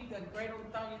last week, the Greater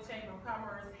Lithonia Chamber of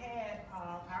Commerce had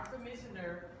our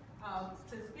commissioner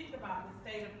to speak about the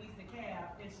state of East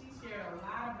DeKalb, and she shared a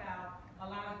lot about a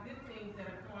lot of good things that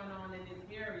are going on in this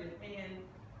area. And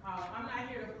I'm not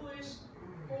here to push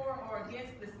for or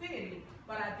against the city,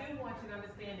 but I do want you to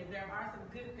understand that there are some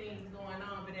good things going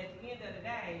on, but at the end of the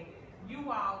day,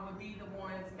 you all would be the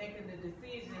ones making the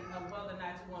decision of whether or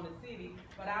not you want a city.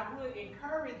 But I would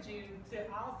encourage you to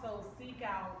also seek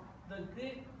out the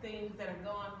good things that are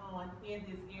going on in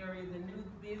this area, the new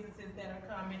businesses that are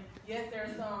coming. Yes, there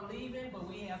are some leaving, but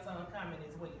we have some coming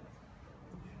as well.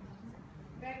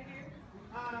 Thank you.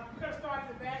 We're going to start at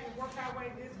the back and work our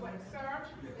way this way. Sir,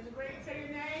 in the grade, say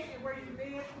your name and where you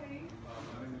live, please.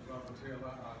 My name is Robert Taylor.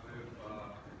 I live in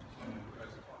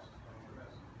Stonecrest.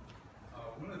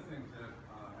 One of the things that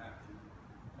happened,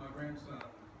 my grandson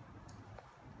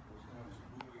was going to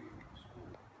Bowie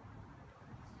School.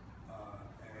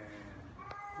 And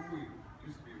Bowie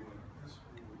used to be one of the best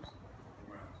schools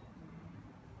around.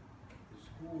 The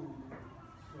school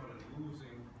started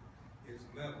losing its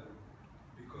level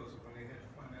because when they had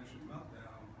the financial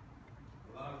meltdown,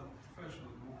 a lot of the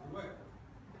professionals moved away.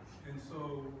 And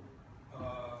so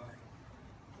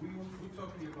we're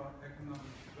talking about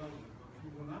economic development, but from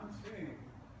what I'm saying,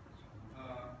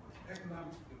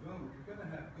 economic development, you're going to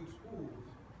have good schools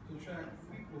to attract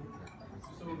people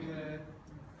so that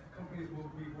companies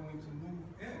will be willing to move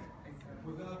in.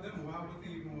 Without them, why would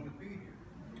they even want to be here?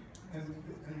 And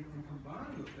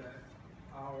combined with that,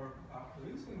 our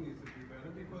policing needs to be better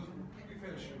because we've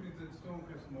had shootings at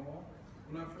Stonecrest Mall.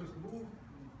 When I first moved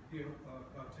here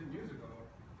about 10 years ago,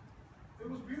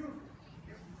 it was beautiful.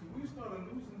 We started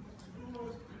losing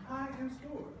stores, high-end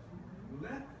stores,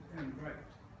 left and right.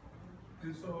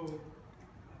 And so,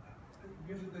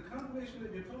 the combination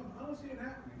that you're talking, I don't see it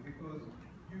happening because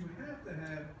you have to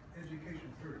have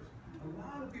education first. A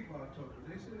lot of people I talk to,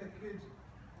 they send their kids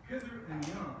hither and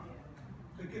yon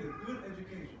to get a good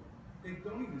education. They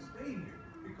don't even stay here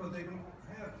because they don't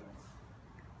have one.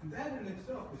 And that in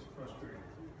itself is frustrating.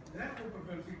 That will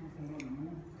prevent people from wanting to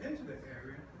move into the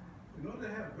area. In order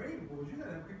to have grade boards, you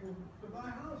gotta have people to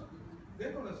buy houses.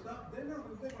 They're gonna stop, they're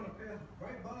gonna pass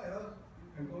right by us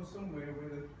and go somewhere where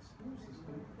the school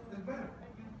system is better.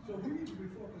 So we need to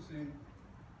be focusing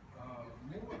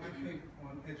more, I think,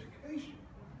 on education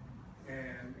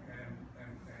and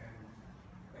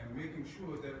making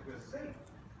sure that we're safe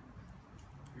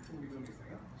before we do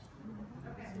anything else.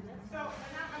 Okay. So,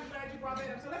 and I'm glad you brought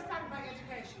that up. So let's talk about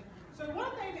education. So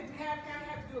one thing that DeKalb County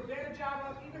has to do a better job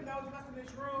of, even those of us in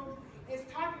this room, is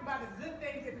talking about the good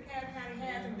things that DeKalb County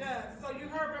has and does. So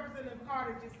you heard Representative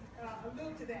Carter just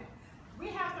allude to that. We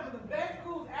have some of the best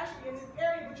schools actually in this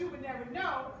area, but you would never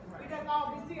know because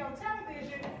all we see on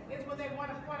television is when they want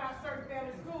to point out certain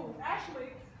family schools.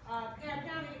 Actually, DeKalb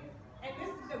County, and this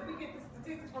is we get the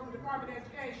statistics from the Department of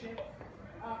Education,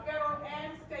 federal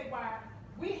and statewide,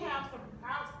 we have some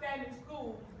outstanding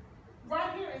schools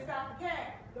right here in South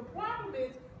DeKalb. The problem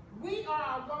is we are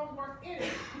our own worst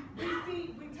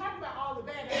enemy. We talk about all the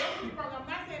bad. I'm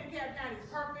not saying DeKalb County is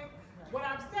perfect. What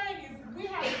I'm saying is we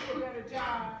have to do a better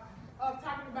job of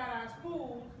talking about our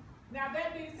schools. Now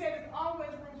that being said, there's always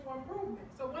room for improvement.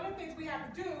 So one of the things we have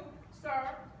to do,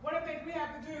 sir, one of the things we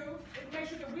have to do is make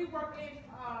sure that we work in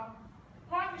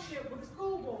partnership with the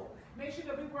school board. Make sure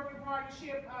that we work in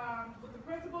partnership with the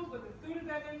principals, with the students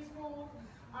that are in the schools.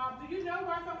 Do you know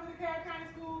why some of the DeKalb County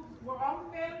schools were on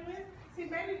the failing list? See,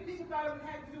 maybe people thought it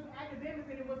had to do with academics,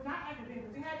 and it was not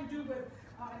academics. It had to do with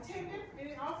attendance, and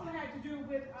it also had to do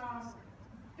with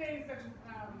things such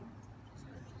as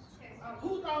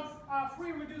who's on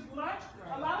free reduced lunch.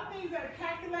 A lot of things that were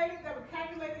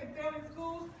calculated in failing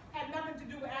schools had nothing to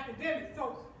do with academics.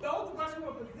 So those of us who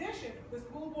are positioned, the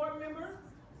school board members,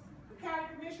 the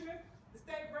county commissioners, the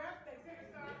state reps, state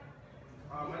secretary.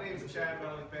 My name is Chad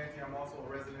Bellinfanti. I'm also a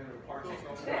resident of Parks and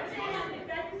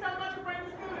Thank you so much for bringing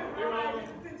the students. All right,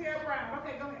 this is Cynthia Brown.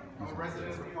 Okay, go ahead. I'm a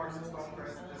resident of Parks and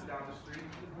Stonecrest, just down the street.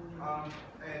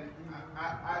 And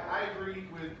I agree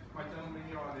with my gentleman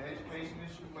here on the education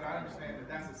issue, but I understand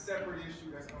that that's a separate issue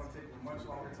that's going to take a much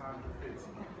longer time to fix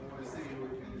for the city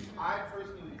of Hood. I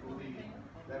personally believe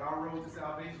that our road to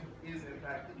salvation is in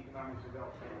fact economic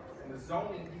development. And the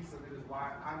zoning piece of it is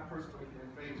why I'm personally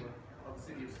in favor of the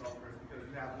city of Stonecrest, because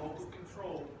you have local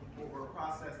control over a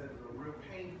process that is a real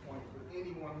pain point for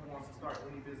anyone who wants to start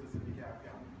any business in DeKalb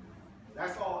County.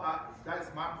 That's all.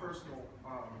 That's my personal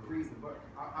reason. But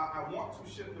I want to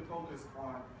shift the focus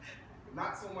on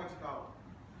not so much about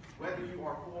whether you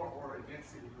are for or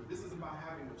against city, but this is about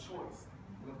having a choice.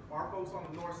 Our folks on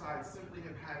the north side simply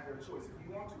have had their choice. If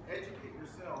you want to educate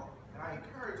yourself And I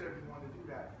encourage everyone to do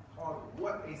that on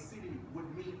what a city would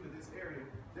mean for this area.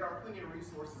 There are plenty of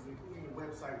resources, including the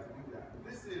website, to do that. But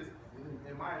this is,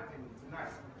 in my opinion,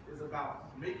 tonight, is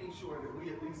about making sure that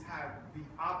we at least have the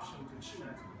option to choose,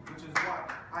 which is what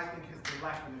I think has been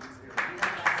lacking in this area.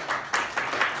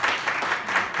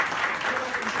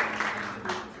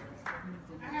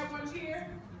 I have one here.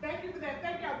 Thank you for that.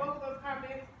 Thank you on both of those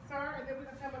comments, sir, and then we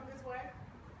can come up this way.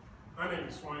 My name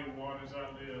is Swain Waters. I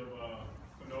live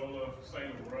Panola,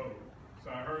 Salem Road. So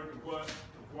I heard the what,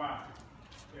 the why,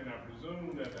 and I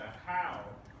presume that the how,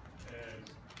 as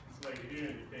this lady here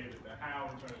indicated, the how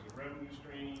in terms of revenue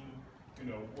stream, you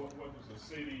know, what does the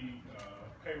city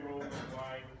payroll look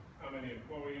like, how many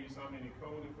employees, how many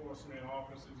code enforcement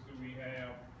officers do we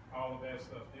have, all of that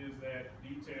stuff. Is that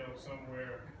detailed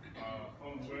somewhere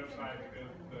on the website?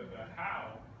 Because the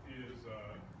how is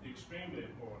extremely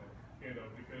important. You know,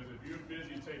 because if you're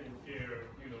busy taking care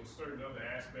of, you know, certain other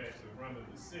aspects of running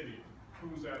the city,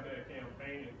 who's out there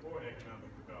campaigning for economic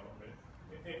development?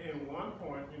 In one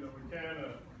point, you know, we're kind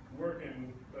of working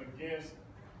against,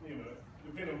 you know,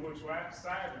 depending on which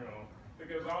side you're on,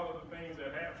 because all of the things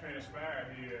that have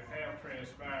transpired here have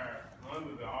transpired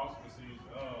under the auspices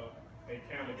of a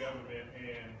county government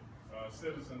and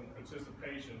citizen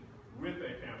participation with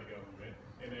that county government.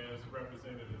 And as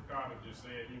Representative Carter just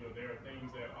said, you know, there are things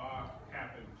that are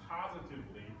happening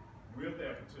positively with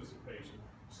that participation.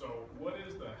 So what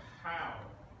is the how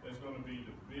that's going to be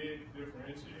the big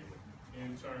differentiator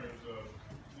in terms of,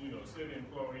 you know, city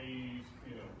employees,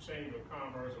 you know, Chamber of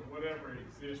Commerce or whatever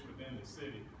exists within the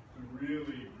city to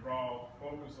really draw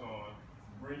focus on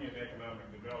bringing economic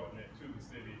development to the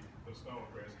city of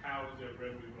Stonecrest? How is that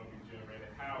revenue going to be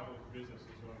generated? How are those businesses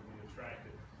going to be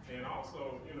attracted? And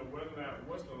also, you know, whether or not,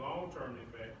 what's the long-term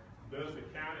effect? Does the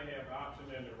county have the option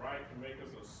and the right to make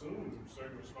us assume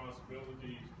certain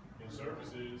responsibilities and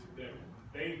services that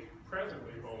they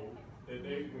presently hold, that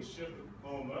they will shift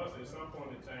on us at some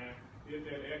point in time if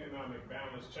that economic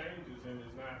balance changes and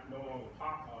is not no longer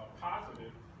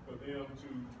positive for them to,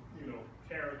 you know,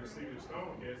 carry the city of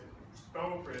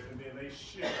Stonecrest, and then they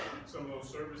shift some of those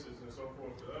services and so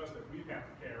forth to us that we have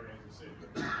to carry as a city.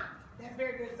 That's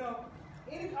very good. So,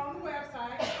 on the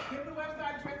website, give the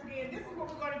website address again. This is what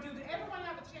we're going to do. Did everyone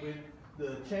have a chance? With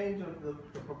the change of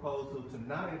the proposal to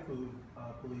not include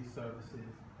police services,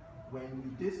 when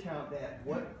you discount that,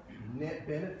 what net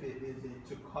benefit is it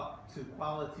to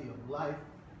quality of life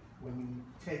when you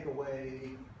take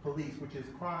away police, which is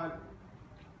crime,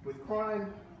 with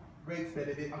crime rates that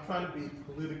it is, I'm trying to be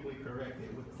politically correct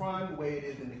here, with crime the way it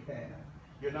is in the CAB,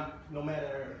 you're not, no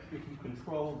matter if you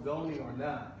control zoning or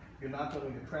not, you're not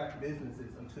going to attract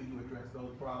businesses until you address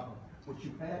those problems, which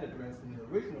you had addressed in the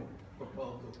original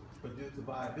proposal, but due to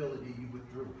viability, you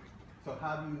withdrew. So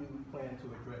how do you plan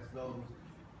to address those?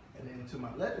 And then to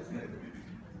my legislator,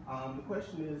 the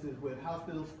question is with House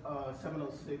Bill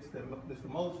 706 that Mr.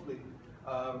 Mosley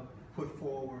put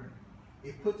forward,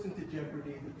 it puts into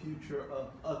jeopardy the future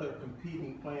of other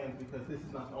competing plans because this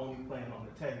is not the only plan on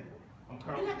the table.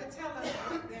 You have to tell us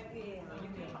what that is.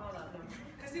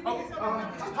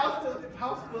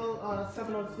 House Bill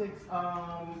 706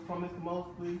 from Mr.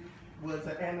 Mosley was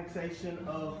an annexation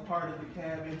of part of the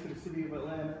CAB into the city of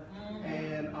Atlanta,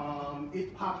 and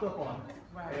it popped up on us.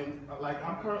 Right. And like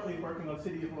I'm currently working on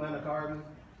City of Atlanta Gardens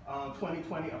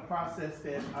 2020, a process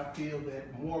that I feel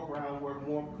that more groundwork,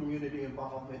 more community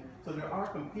involvement. So there are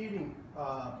competing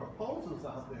proposals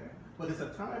out there, but it's a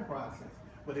time process.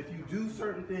 But if you do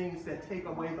certain things that take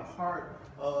away the heart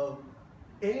of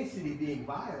any city being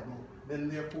viable, then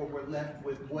therefore we're left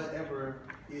with whatever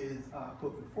is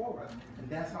put before us. And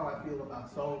that's how I feel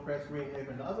about Stonecrest, Green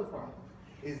Haven, and other problems,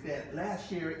 is that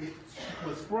last year it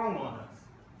was sprung on us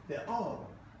that,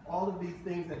 all of these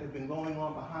things that have been going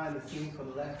on behind the scenes for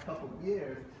the last couple of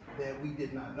years that we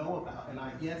did not know about. And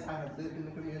I guess I have lived in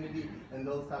the community and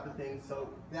those type of things. So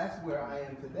that's where I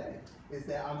am today, is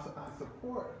that I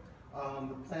support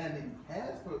the plan that he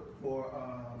has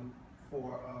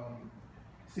for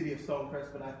City of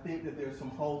Stonecrest, but I think that there's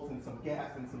some holes and some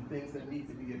gaps and some things that need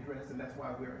to be addressed, and that's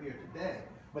why we're here today.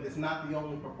 But it's not the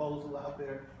only proposal out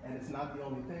there, and it's not the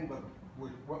only thing, but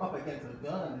we're up against a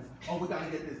gun. It's, we gotta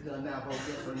get this done now, vote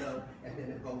yes or no, and then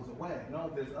it goes away.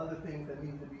 No, there's other things that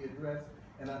need to be addressed,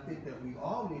 and I think that we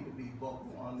all need to be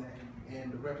vocal on that,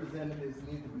 and the representatives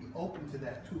need to be open to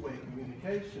that two-way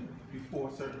communication before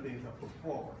certain things are put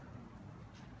forward.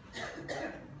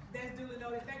 That's duly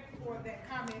noted. Thank you for that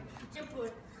comment,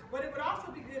 input. But it would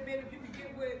also be good, maybe, if you could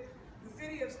get with the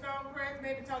City of Stonecrest,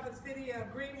 maybe talk to the City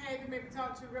of Green Haven, maybe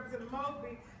talk to Representative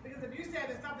Mosley, because if you said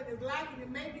that something is lacking, it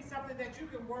may be something that you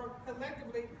can work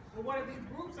collectively with one of these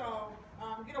groups on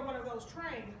get on one of those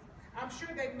trains, I'm sure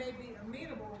they may be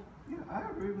amenable. Yeah, I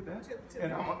agree with that.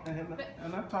 And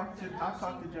I've talked to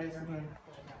Jason.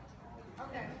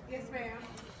 Okay, yes, ma'am.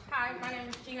 Hi, my name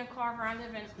is Gina Carver. I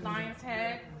live in Lions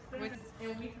Head, and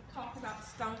we've talked about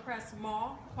Stonecrest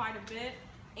Mall quite a bit.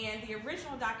 And the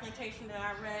original documentation that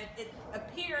I read, it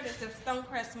appeared as if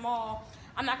Stonecrest Mall,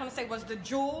 I'm not going to say was the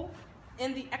jewel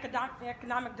in the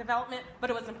economic development, but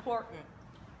it was important.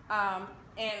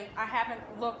 And I haven't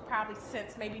looked probably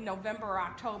since maybe November or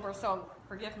October, so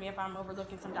forgive me if I'm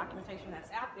overlooking some documentation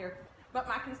that's out there. But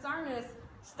my concern is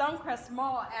Stonecrest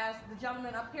Mall, as the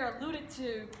gentleman up here alluded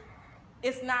to,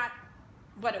 is not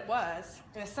what it was,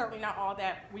 and it's certainly not all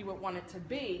that we would want it to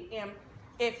be. And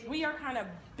if we are kind of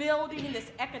building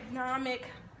this economic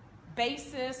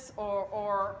basis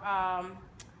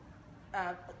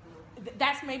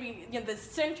that's maybe the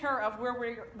center of where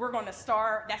we're going to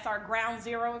start. That's our ground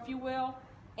zero, if you will.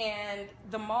 And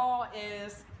the mall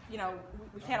is,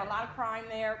 we've had a lot of crime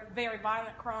there, very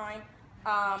violent crime.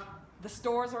 The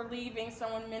stores are leaving.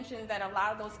 Someone mentioned that a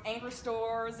lot of those anchor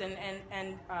stores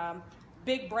and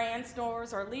big brand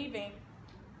stores are leaving.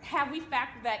 Have we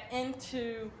factored that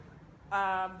into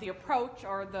the approach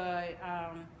or the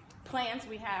plans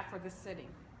we have for the city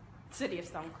of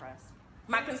Stonecrest?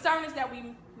 My concern is that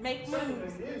we make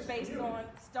moves based on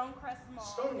Stonecrest Mall.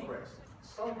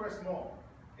 Stonecrest Mall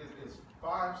is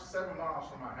 5-7 miles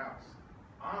from my house.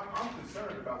 I'm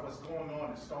concerned about what's going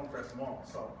on at Stonecrest Mall,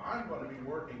 so I'm going to be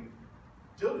working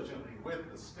diligently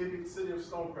with the city of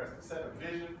Stonecrest to set a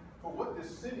vision for what this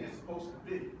city is supposed to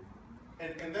be,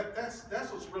 and that's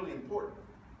what's really important.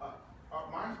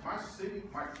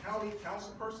 My county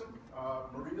council person,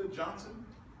 Marita Johnson,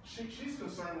 she's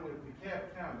concerned with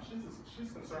DeKalb County.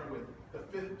 She's concerned with the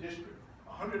 5th district.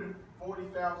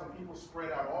 140,000 people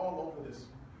spread out all over this.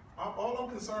 All I'm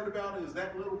concerned about is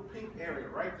that little pink area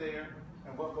right there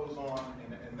and what goes on,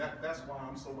 and that's why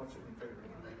I'm so much in favor of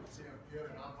it.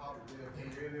 I probably live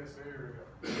in this area,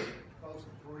 close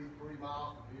to 3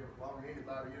 miles from here, probably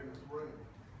anybody in this room.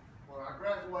 When I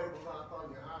graduated from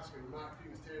Lithonia High School in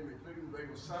 1972, there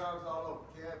were signs all over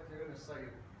DeKalb County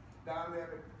saying,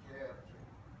 "Dynamic DeKalb County."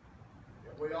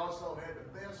 We also had the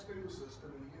best school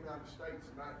system in the United States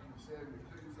in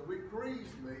 1972, so it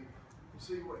grieves me to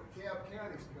see what DeKalb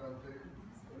County's come to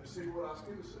and to see what our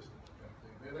school system's come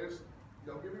to. Now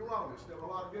don't get me wrong, there's still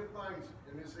a lot of good things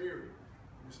in this area.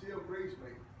 It still grieves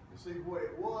me to see what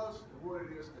it was and what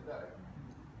it is today.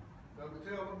 Now, to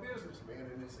tell I'm a businessman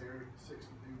in this area for 62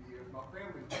 years. My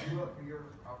family grew up here.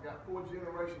 I've got 4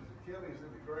 generations of Kellys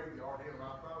in the graveyard here in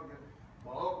Lithonia.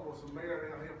 My uncle was a mayor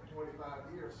down here for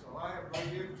 25 years, so I have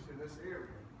great interest in this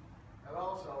area. And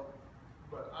also,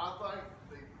 but I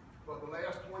think for the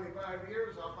last 25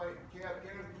 years, I think the DeKalb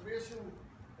County Commission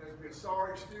has been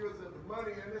sorry stewards of the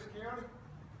money in this county.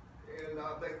 And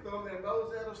they thumb their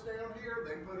nose at us down here.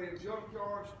 They put in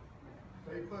junkyards.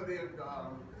 They put in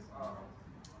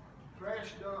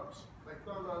trash dumps. They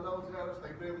thumb their nose at us.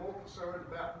 They've been more concerned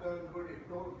about doing good in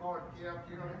northern part of DeKalb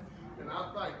County. And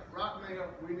I think right now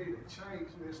we need a change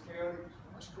in this county,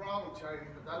 a strong change,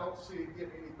 but I don't see it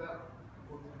getting any better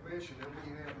with the commission that we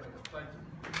have now. Thank you.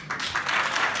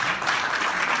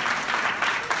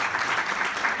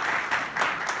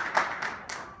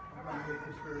 I'm going to make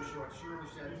this very short. Shirley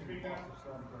Shatteen, Hawks of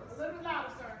Stonecrest. A little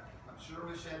louder, sir. I'm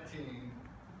Shirley Shatteen,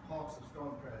 Hawks of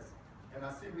Stonecrest. And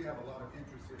I see we have a lot of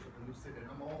interest here for the new city, and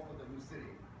I'm all for the new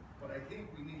city. But I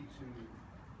think we need to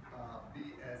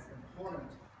be as important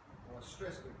or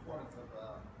stress the importance of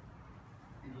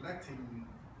electing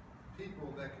people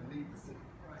that can lead the city.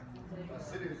 A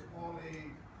city is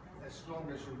only as strong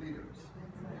as your leaders.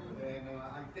 And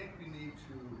I think we need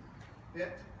to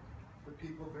vet the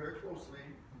people very closely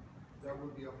that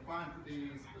will be applying to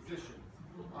these positions.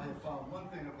 I have found one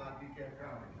thing about DeKalb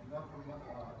County, and not from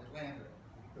Atlanta,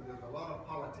 but there's a lot of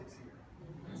politics here.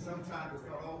 And sometimes it's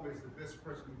not always the best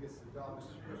person who gets the job,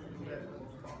 it's the person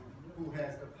who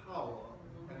has the power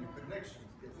and the connections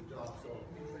to get the job. So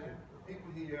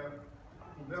people here,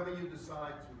 whomever you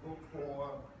decide to vote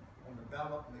for on the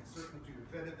ballot, make certain you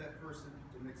vetted that person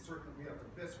to make certain we have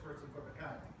the best person for the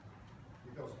county.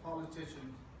 Because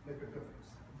politicians make a difference.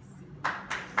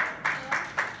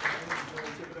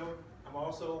 I'm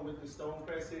also with the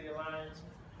Stonecrest City Alliance.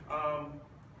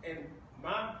 And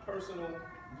my personal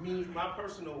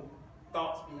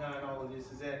thoughts behind all of this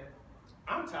is that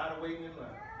I'm tired of waiting in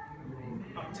line.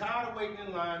 I'm tired of waiting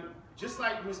in line. Just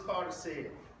like Ms. Carter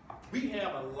said, we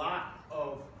have a lot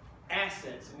of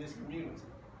assets in this community.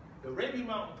 The Raby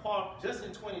Mountain Park, just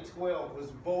in 2012,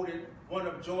 was voted one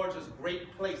of Georgia's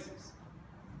great places.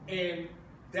 And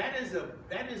that is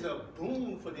a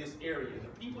boom for this area.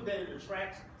 The people that it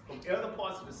attracts from other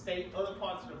parts of the state, other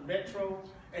parts of the metro,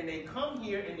 and they come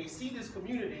here and they see this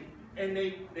community, and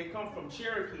they come from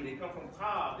Cherokee, they come from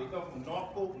Cobb, they come from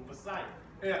Norfolk and Forsyth.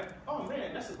 Yeah, oh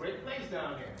man, that's a great place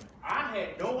down there. I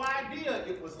had no idea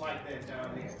it was like that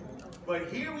down there. But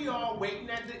here we are waiting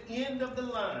at the end of the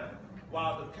line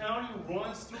while the county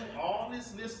runs through all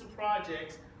this list of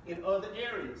projects in other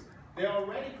areas. They're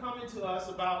already coming to us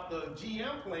about the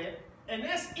GM plant, and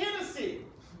that's in the city.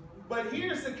 But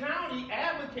here's the county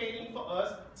advocating for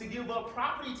us to give up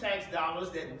property tax dollars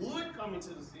that would come into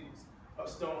the city of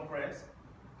Stonecrest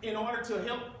in order to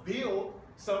help build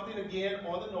something again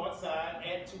on the north side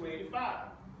at 285.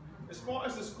 As far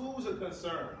as the schools are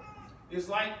concerned, it's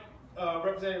like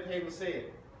Representative Hager said,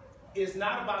 it's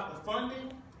not about the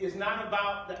funding, it's not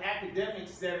about the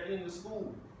academics that are in the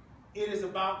school. It is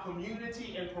about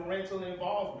community and parental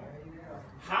involvement.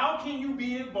 How can you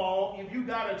be involved if you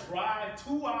got to drive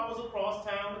 2 hours across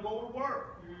town to go to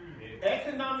work?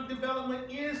 Economic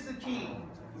development is the key.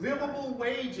 Livable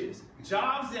wages,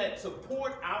 jobs that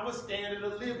support our standard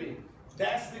of living.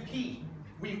 That's the key.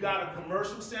 We've got a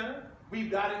commercial center,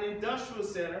 we've got an industrial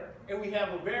center, and we have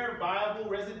a very viable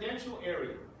residential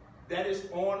area that is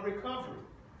on recovery.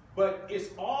 But it's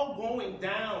all going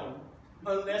down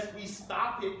unless we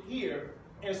stop it here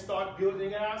and start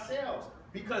building it ourselves.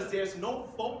 Because there's no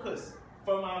focus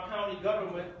from our county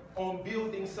government on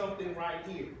building something right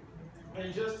here.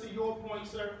 And just to your point,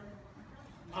 sir,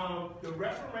 the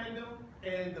referendum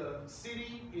and the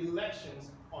city elections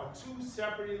are two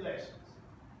separate elections.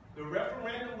 The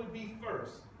referendum would be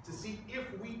first to see if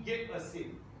we get a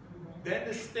city. Then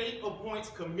the state appoints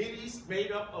committees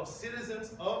made up of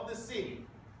citizens of the city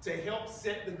to help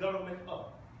set the government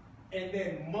up. And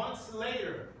then months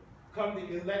later come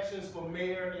the elections for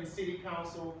mayor and city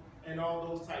council and all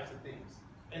those types of things.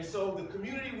 And so the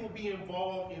community will be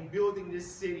involved in building this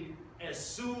city as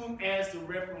soon as the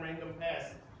referendum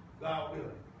passes, God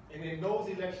willing. And then those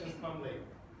elections come later.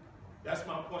 That's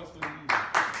my points for the evening.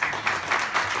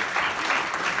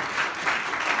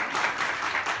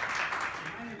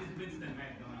 My name is Vincent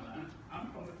McDonald.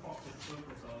 I'm from the Caucus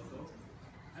Circus also.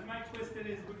 And my question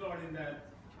is regarding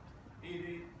that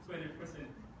 80-20%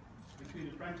 between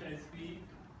the franchise fee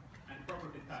and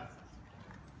property taxes.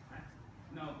 Right?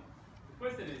 Now, the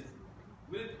question is,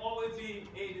 will it always be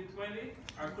 80-20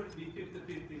 or could it be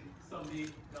 50-50 someday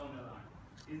down the line?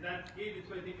 Is that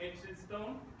 80-20 etched in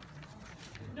stone?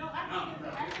 No, I think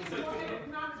it's actually more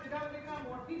economic development come,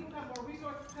 more people come, more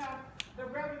resources come, the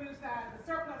revenue side, the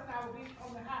surplus side will be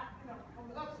on the high, on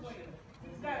the upswing.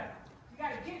 You gotta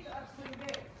get the upswing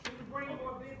there. You can bring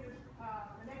more business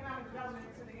and economic development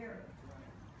into the area.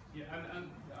 Yeah,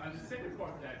 and the second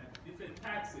part of that, you said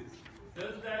taxes.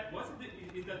 Does that,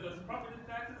 is that just property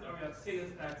taxes or we have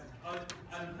sales taxes?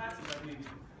 And taxes, I mean,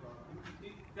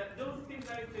 those things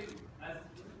I think as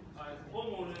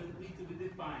homeowners need to be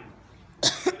defined.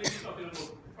 When you're talking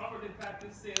about property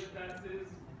taxes, sales taxes,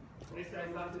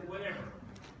 excise taxes, whatever,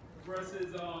 versus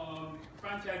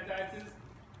franchise taxes,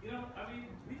 I mean,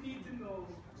 we need to know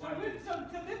what it is. So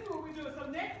this is what we do. So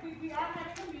next week we are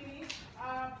having a meeting.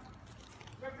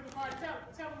 Representative Hart,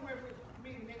 tell them where we're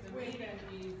meeting next week. The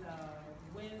meeting is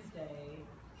Wednesday,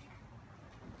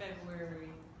 February,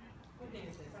 what day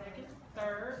is it, 2nd?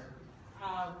 3rd,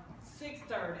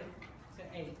 6:30 to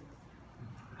 8.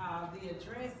 The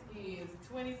address is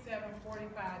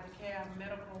 2745 DeKalb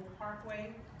Medical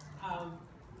Parkway.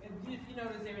 And if you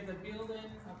notice, there is a building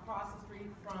across the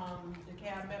street from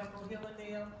DeKalb Medical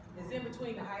Hillendale. It's in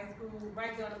between the high school,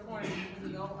 right there on the corner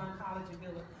of the old oncology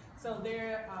building. So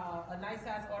there, a nice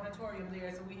size auditorium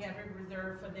there, so we have it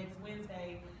reserved for next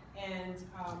Wednesday. And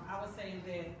I would say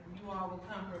that you all will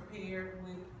come prepared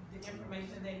with the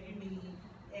information that you need.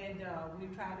 And we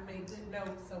try to make good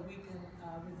notes so we can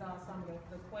resolve some of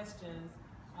the questions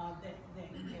that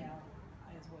you have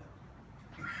as well.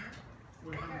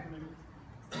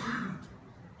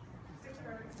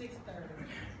 6:30.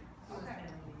 Okay.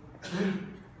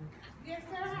 Yes,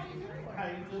 sir, how you doing? How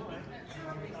you doing?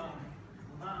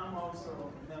 I'm also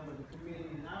a member of the community,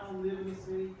 and I don't live in the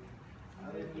city. I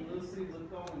live in the little city of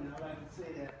Lithonia, and I like to say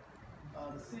that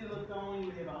the city of Lithonia,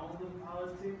 we have our own little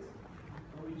politics,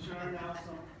 and we churn out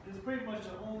some. It's pretty much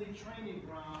the only training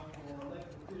ground for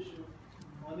elected officials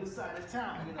on this side of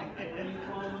town. When you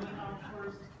call me out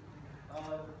first,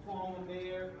 the former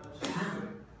mayor,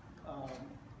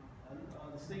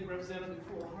 the state representative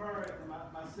before her, and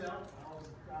myself, I was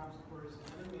a council person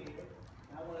and the mayor.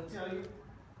 And I want to tell you,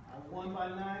 I won by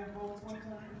 9 votes one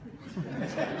time.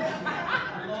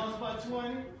 I lost by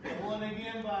 20. I won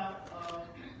again by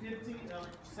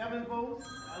 7 votes.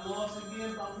 I lost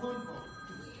again by 1 vote.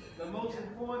 The most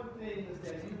important thing is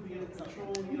that you be able to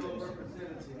control your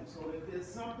representative. So if there's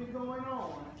something going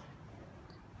on,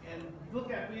 and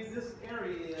look at me, this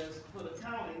area is for the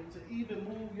county to even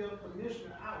move your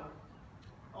commissioner out.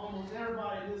 Almost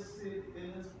everybody in this city,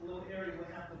 in this little area,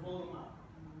 would have to vote them out.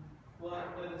 But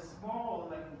when it's small,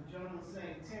 like the gentleman was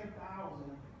saying, 10,000,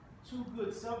 2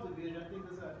 good subdivisions. I think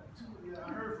there's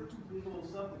I heard from 2 big old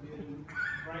subdivisions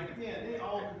right there. They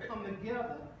all come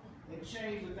together and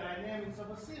change the dynamics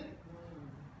of a city.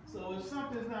 So if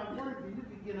something's not working, you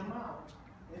can get them out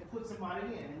and put somebody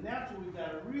in. And that's what we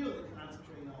got to really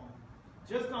concentrate on.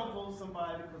 Just don't vote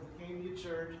somebody because they came to your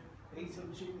church, ate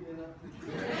some chicken and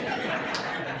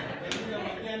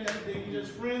and then you're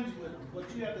just friends with them. But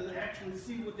you have to actually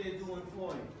see what they're doing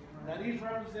for you. Now these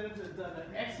representatives have done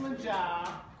an excellent job.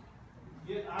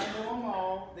 I know them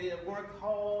all. They have worked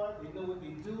hard. They know what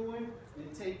they're doing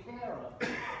and take care of it.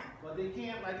 But they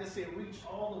can't, like I said, reach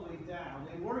all the way down.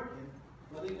 They're working,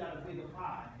 but they got a bigger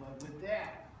pie. But with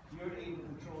that, you're able to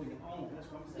control your own. That's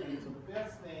what I'm saying. So the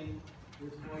best thing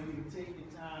is for you to take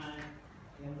your time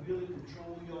and really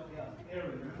control your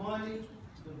area. Money,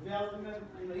 development,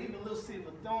 even a little city of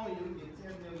Lithonia, you can get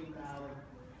 $10 million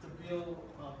to build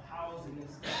housing and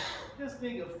stuff. Just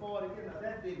think of 40,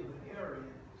 that big of an area.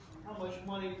 How much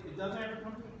money, it doesn't have to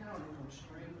come to the county, it comes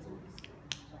straight to the city.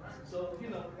 So,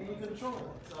 and you control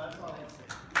it. So that's all I say.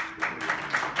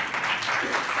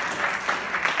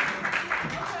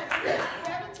 Okay,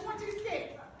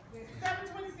 7:26. It's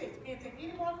 7:26. Can't take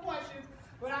any more questions,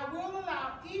 but I will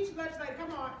allow each legislator,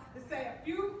 come on, to say a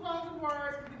few closing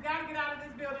words. We've got to get out of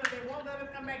this building. They won't let us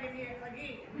come back in here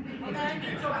again. Okay?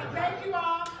 So I thank you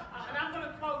all, and I'm going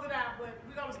to close it out, but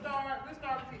we'll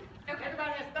start with you. Okay.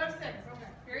 Everybody has 30 seconds. Okay.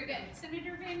 Very good.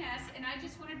 Senator Van Ness, and I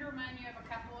just wanted to remind you of a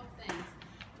couple of things.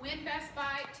 When Best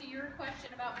Buy, to your question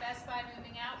about Best Buy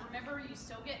moving out, remember you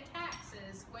still get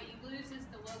taxes. What you lose is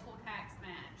the local tax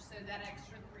match, so that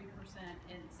extra 3%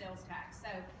 in sales tax. So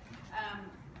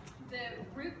the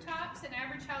rooftops and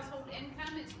average household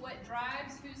income is what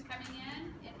drives who's coming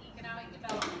in economic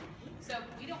development. So if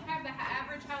we don't have the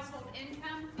average household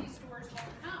income, these stores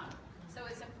won't come. So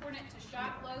it's important to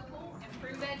shop local,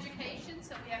 improve education,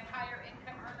 so we have higher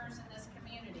income earners in this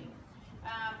community.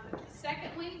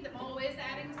 Secondly, the mall is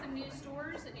adding some new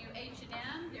stores, a new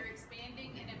H&M. They're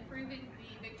expanding and improving the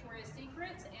Victoria's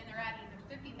Secrets, and they're adding a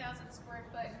 50,000 square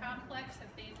foot complex of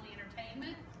family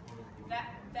entertainment.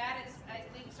 That is, I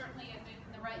think, certainly a move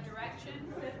in the right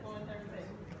direction.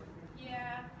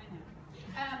 Yeah,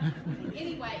 I know.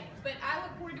 Anyway, but I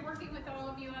look forward to working with all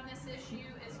of you on this issue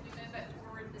as we move it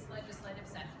forward this legislative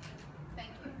session.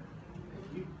 Thank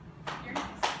you. You're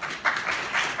next.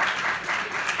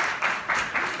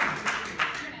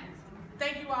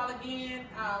 Thank you all again.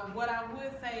 What I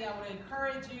would say, I would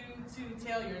encourage you to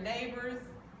tell your neighbors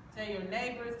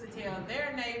to tell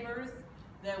their neighbors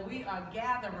that we are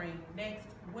gathering next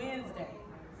Wednesday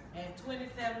at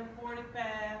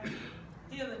 2745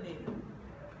 Hillendale,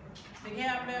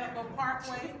 DeKalb Medical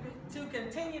Parkway, to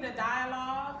continue the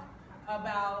dialogue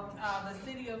about the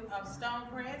City of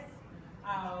Stonecrest.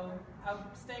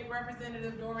 State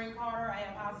Representative Doreen Carter, I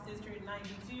have House District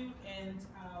 92, and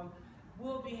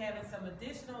we'll be having some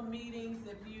additional meetings.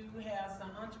 If you have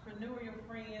some entrepreneurial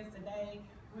friends today,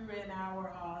 we were in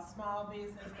our small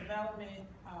business development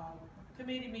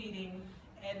committee meeting,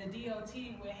 and the DOT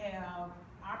will have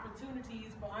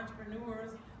opportunities for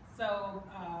entrepreneurs. So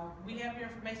we have your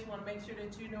information. We want to make sure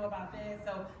that you know about that.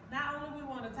 So not only we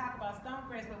want to talk about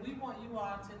Stonecrest, but we want you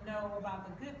all to know about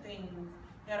the good things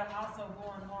that are also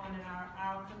going on in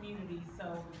our community.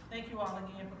 So thank you all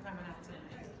again for coming out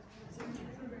today.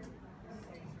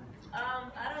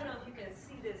 I don't know if you can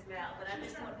see this map, but I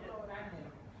just want to,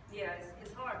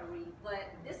 it's hard to read, but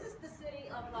this is the city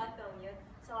of Lithonia.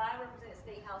 So I represent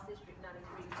State House District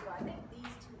 93. So I think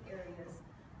these two areas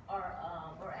are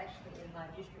actually in my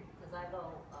district because I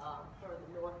go further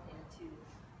north into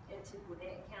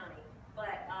Gwinnett County.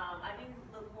 But I do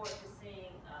look forward to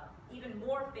seeing even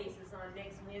more faces on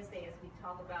next Wednesday as we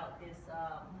talk about this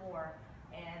more.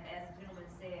 And as the gentleman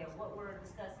said, what we're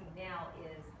discussing now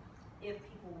is if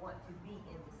people want to be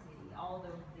in the city. All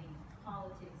the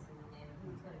politics and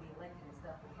who's going to be elected and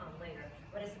stuff will come later.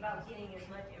 But it's about getting as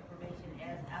much information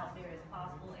as out there as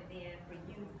possible, and then for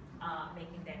you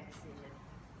making that decision.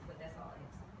 But that's all it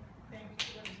is. Thank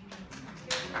you.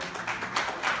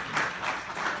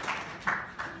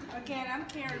 Again, I'm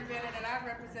Karen Bennett, and I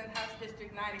represent House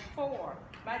District 94.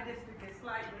 My district is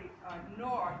slightly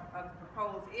north of the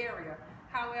proposed area.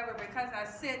 However, because I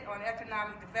sit on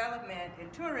economic development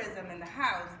and tourism in the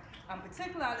House, I'm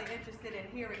particularly interested in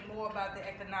hearing more about the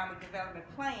economic development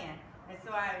plan. And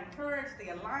so I encourage the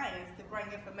Alliance to bring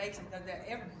information, because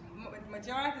the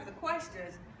majority of the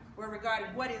questions were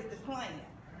regarding what is the plan.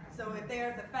 So if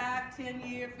there's a 5,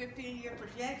 10-year, 15-year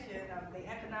projection of the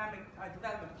economic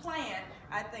development plan,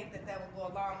 I think that that will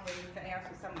go a long way to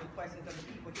answer some of the questions of the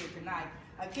people here tonight.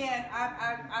 Again,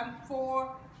 I'm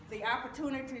for the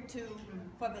opportunity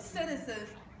for the citizens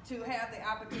to have the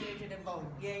opportunity to vote,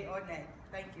 yay or nay.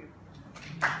 Thank you.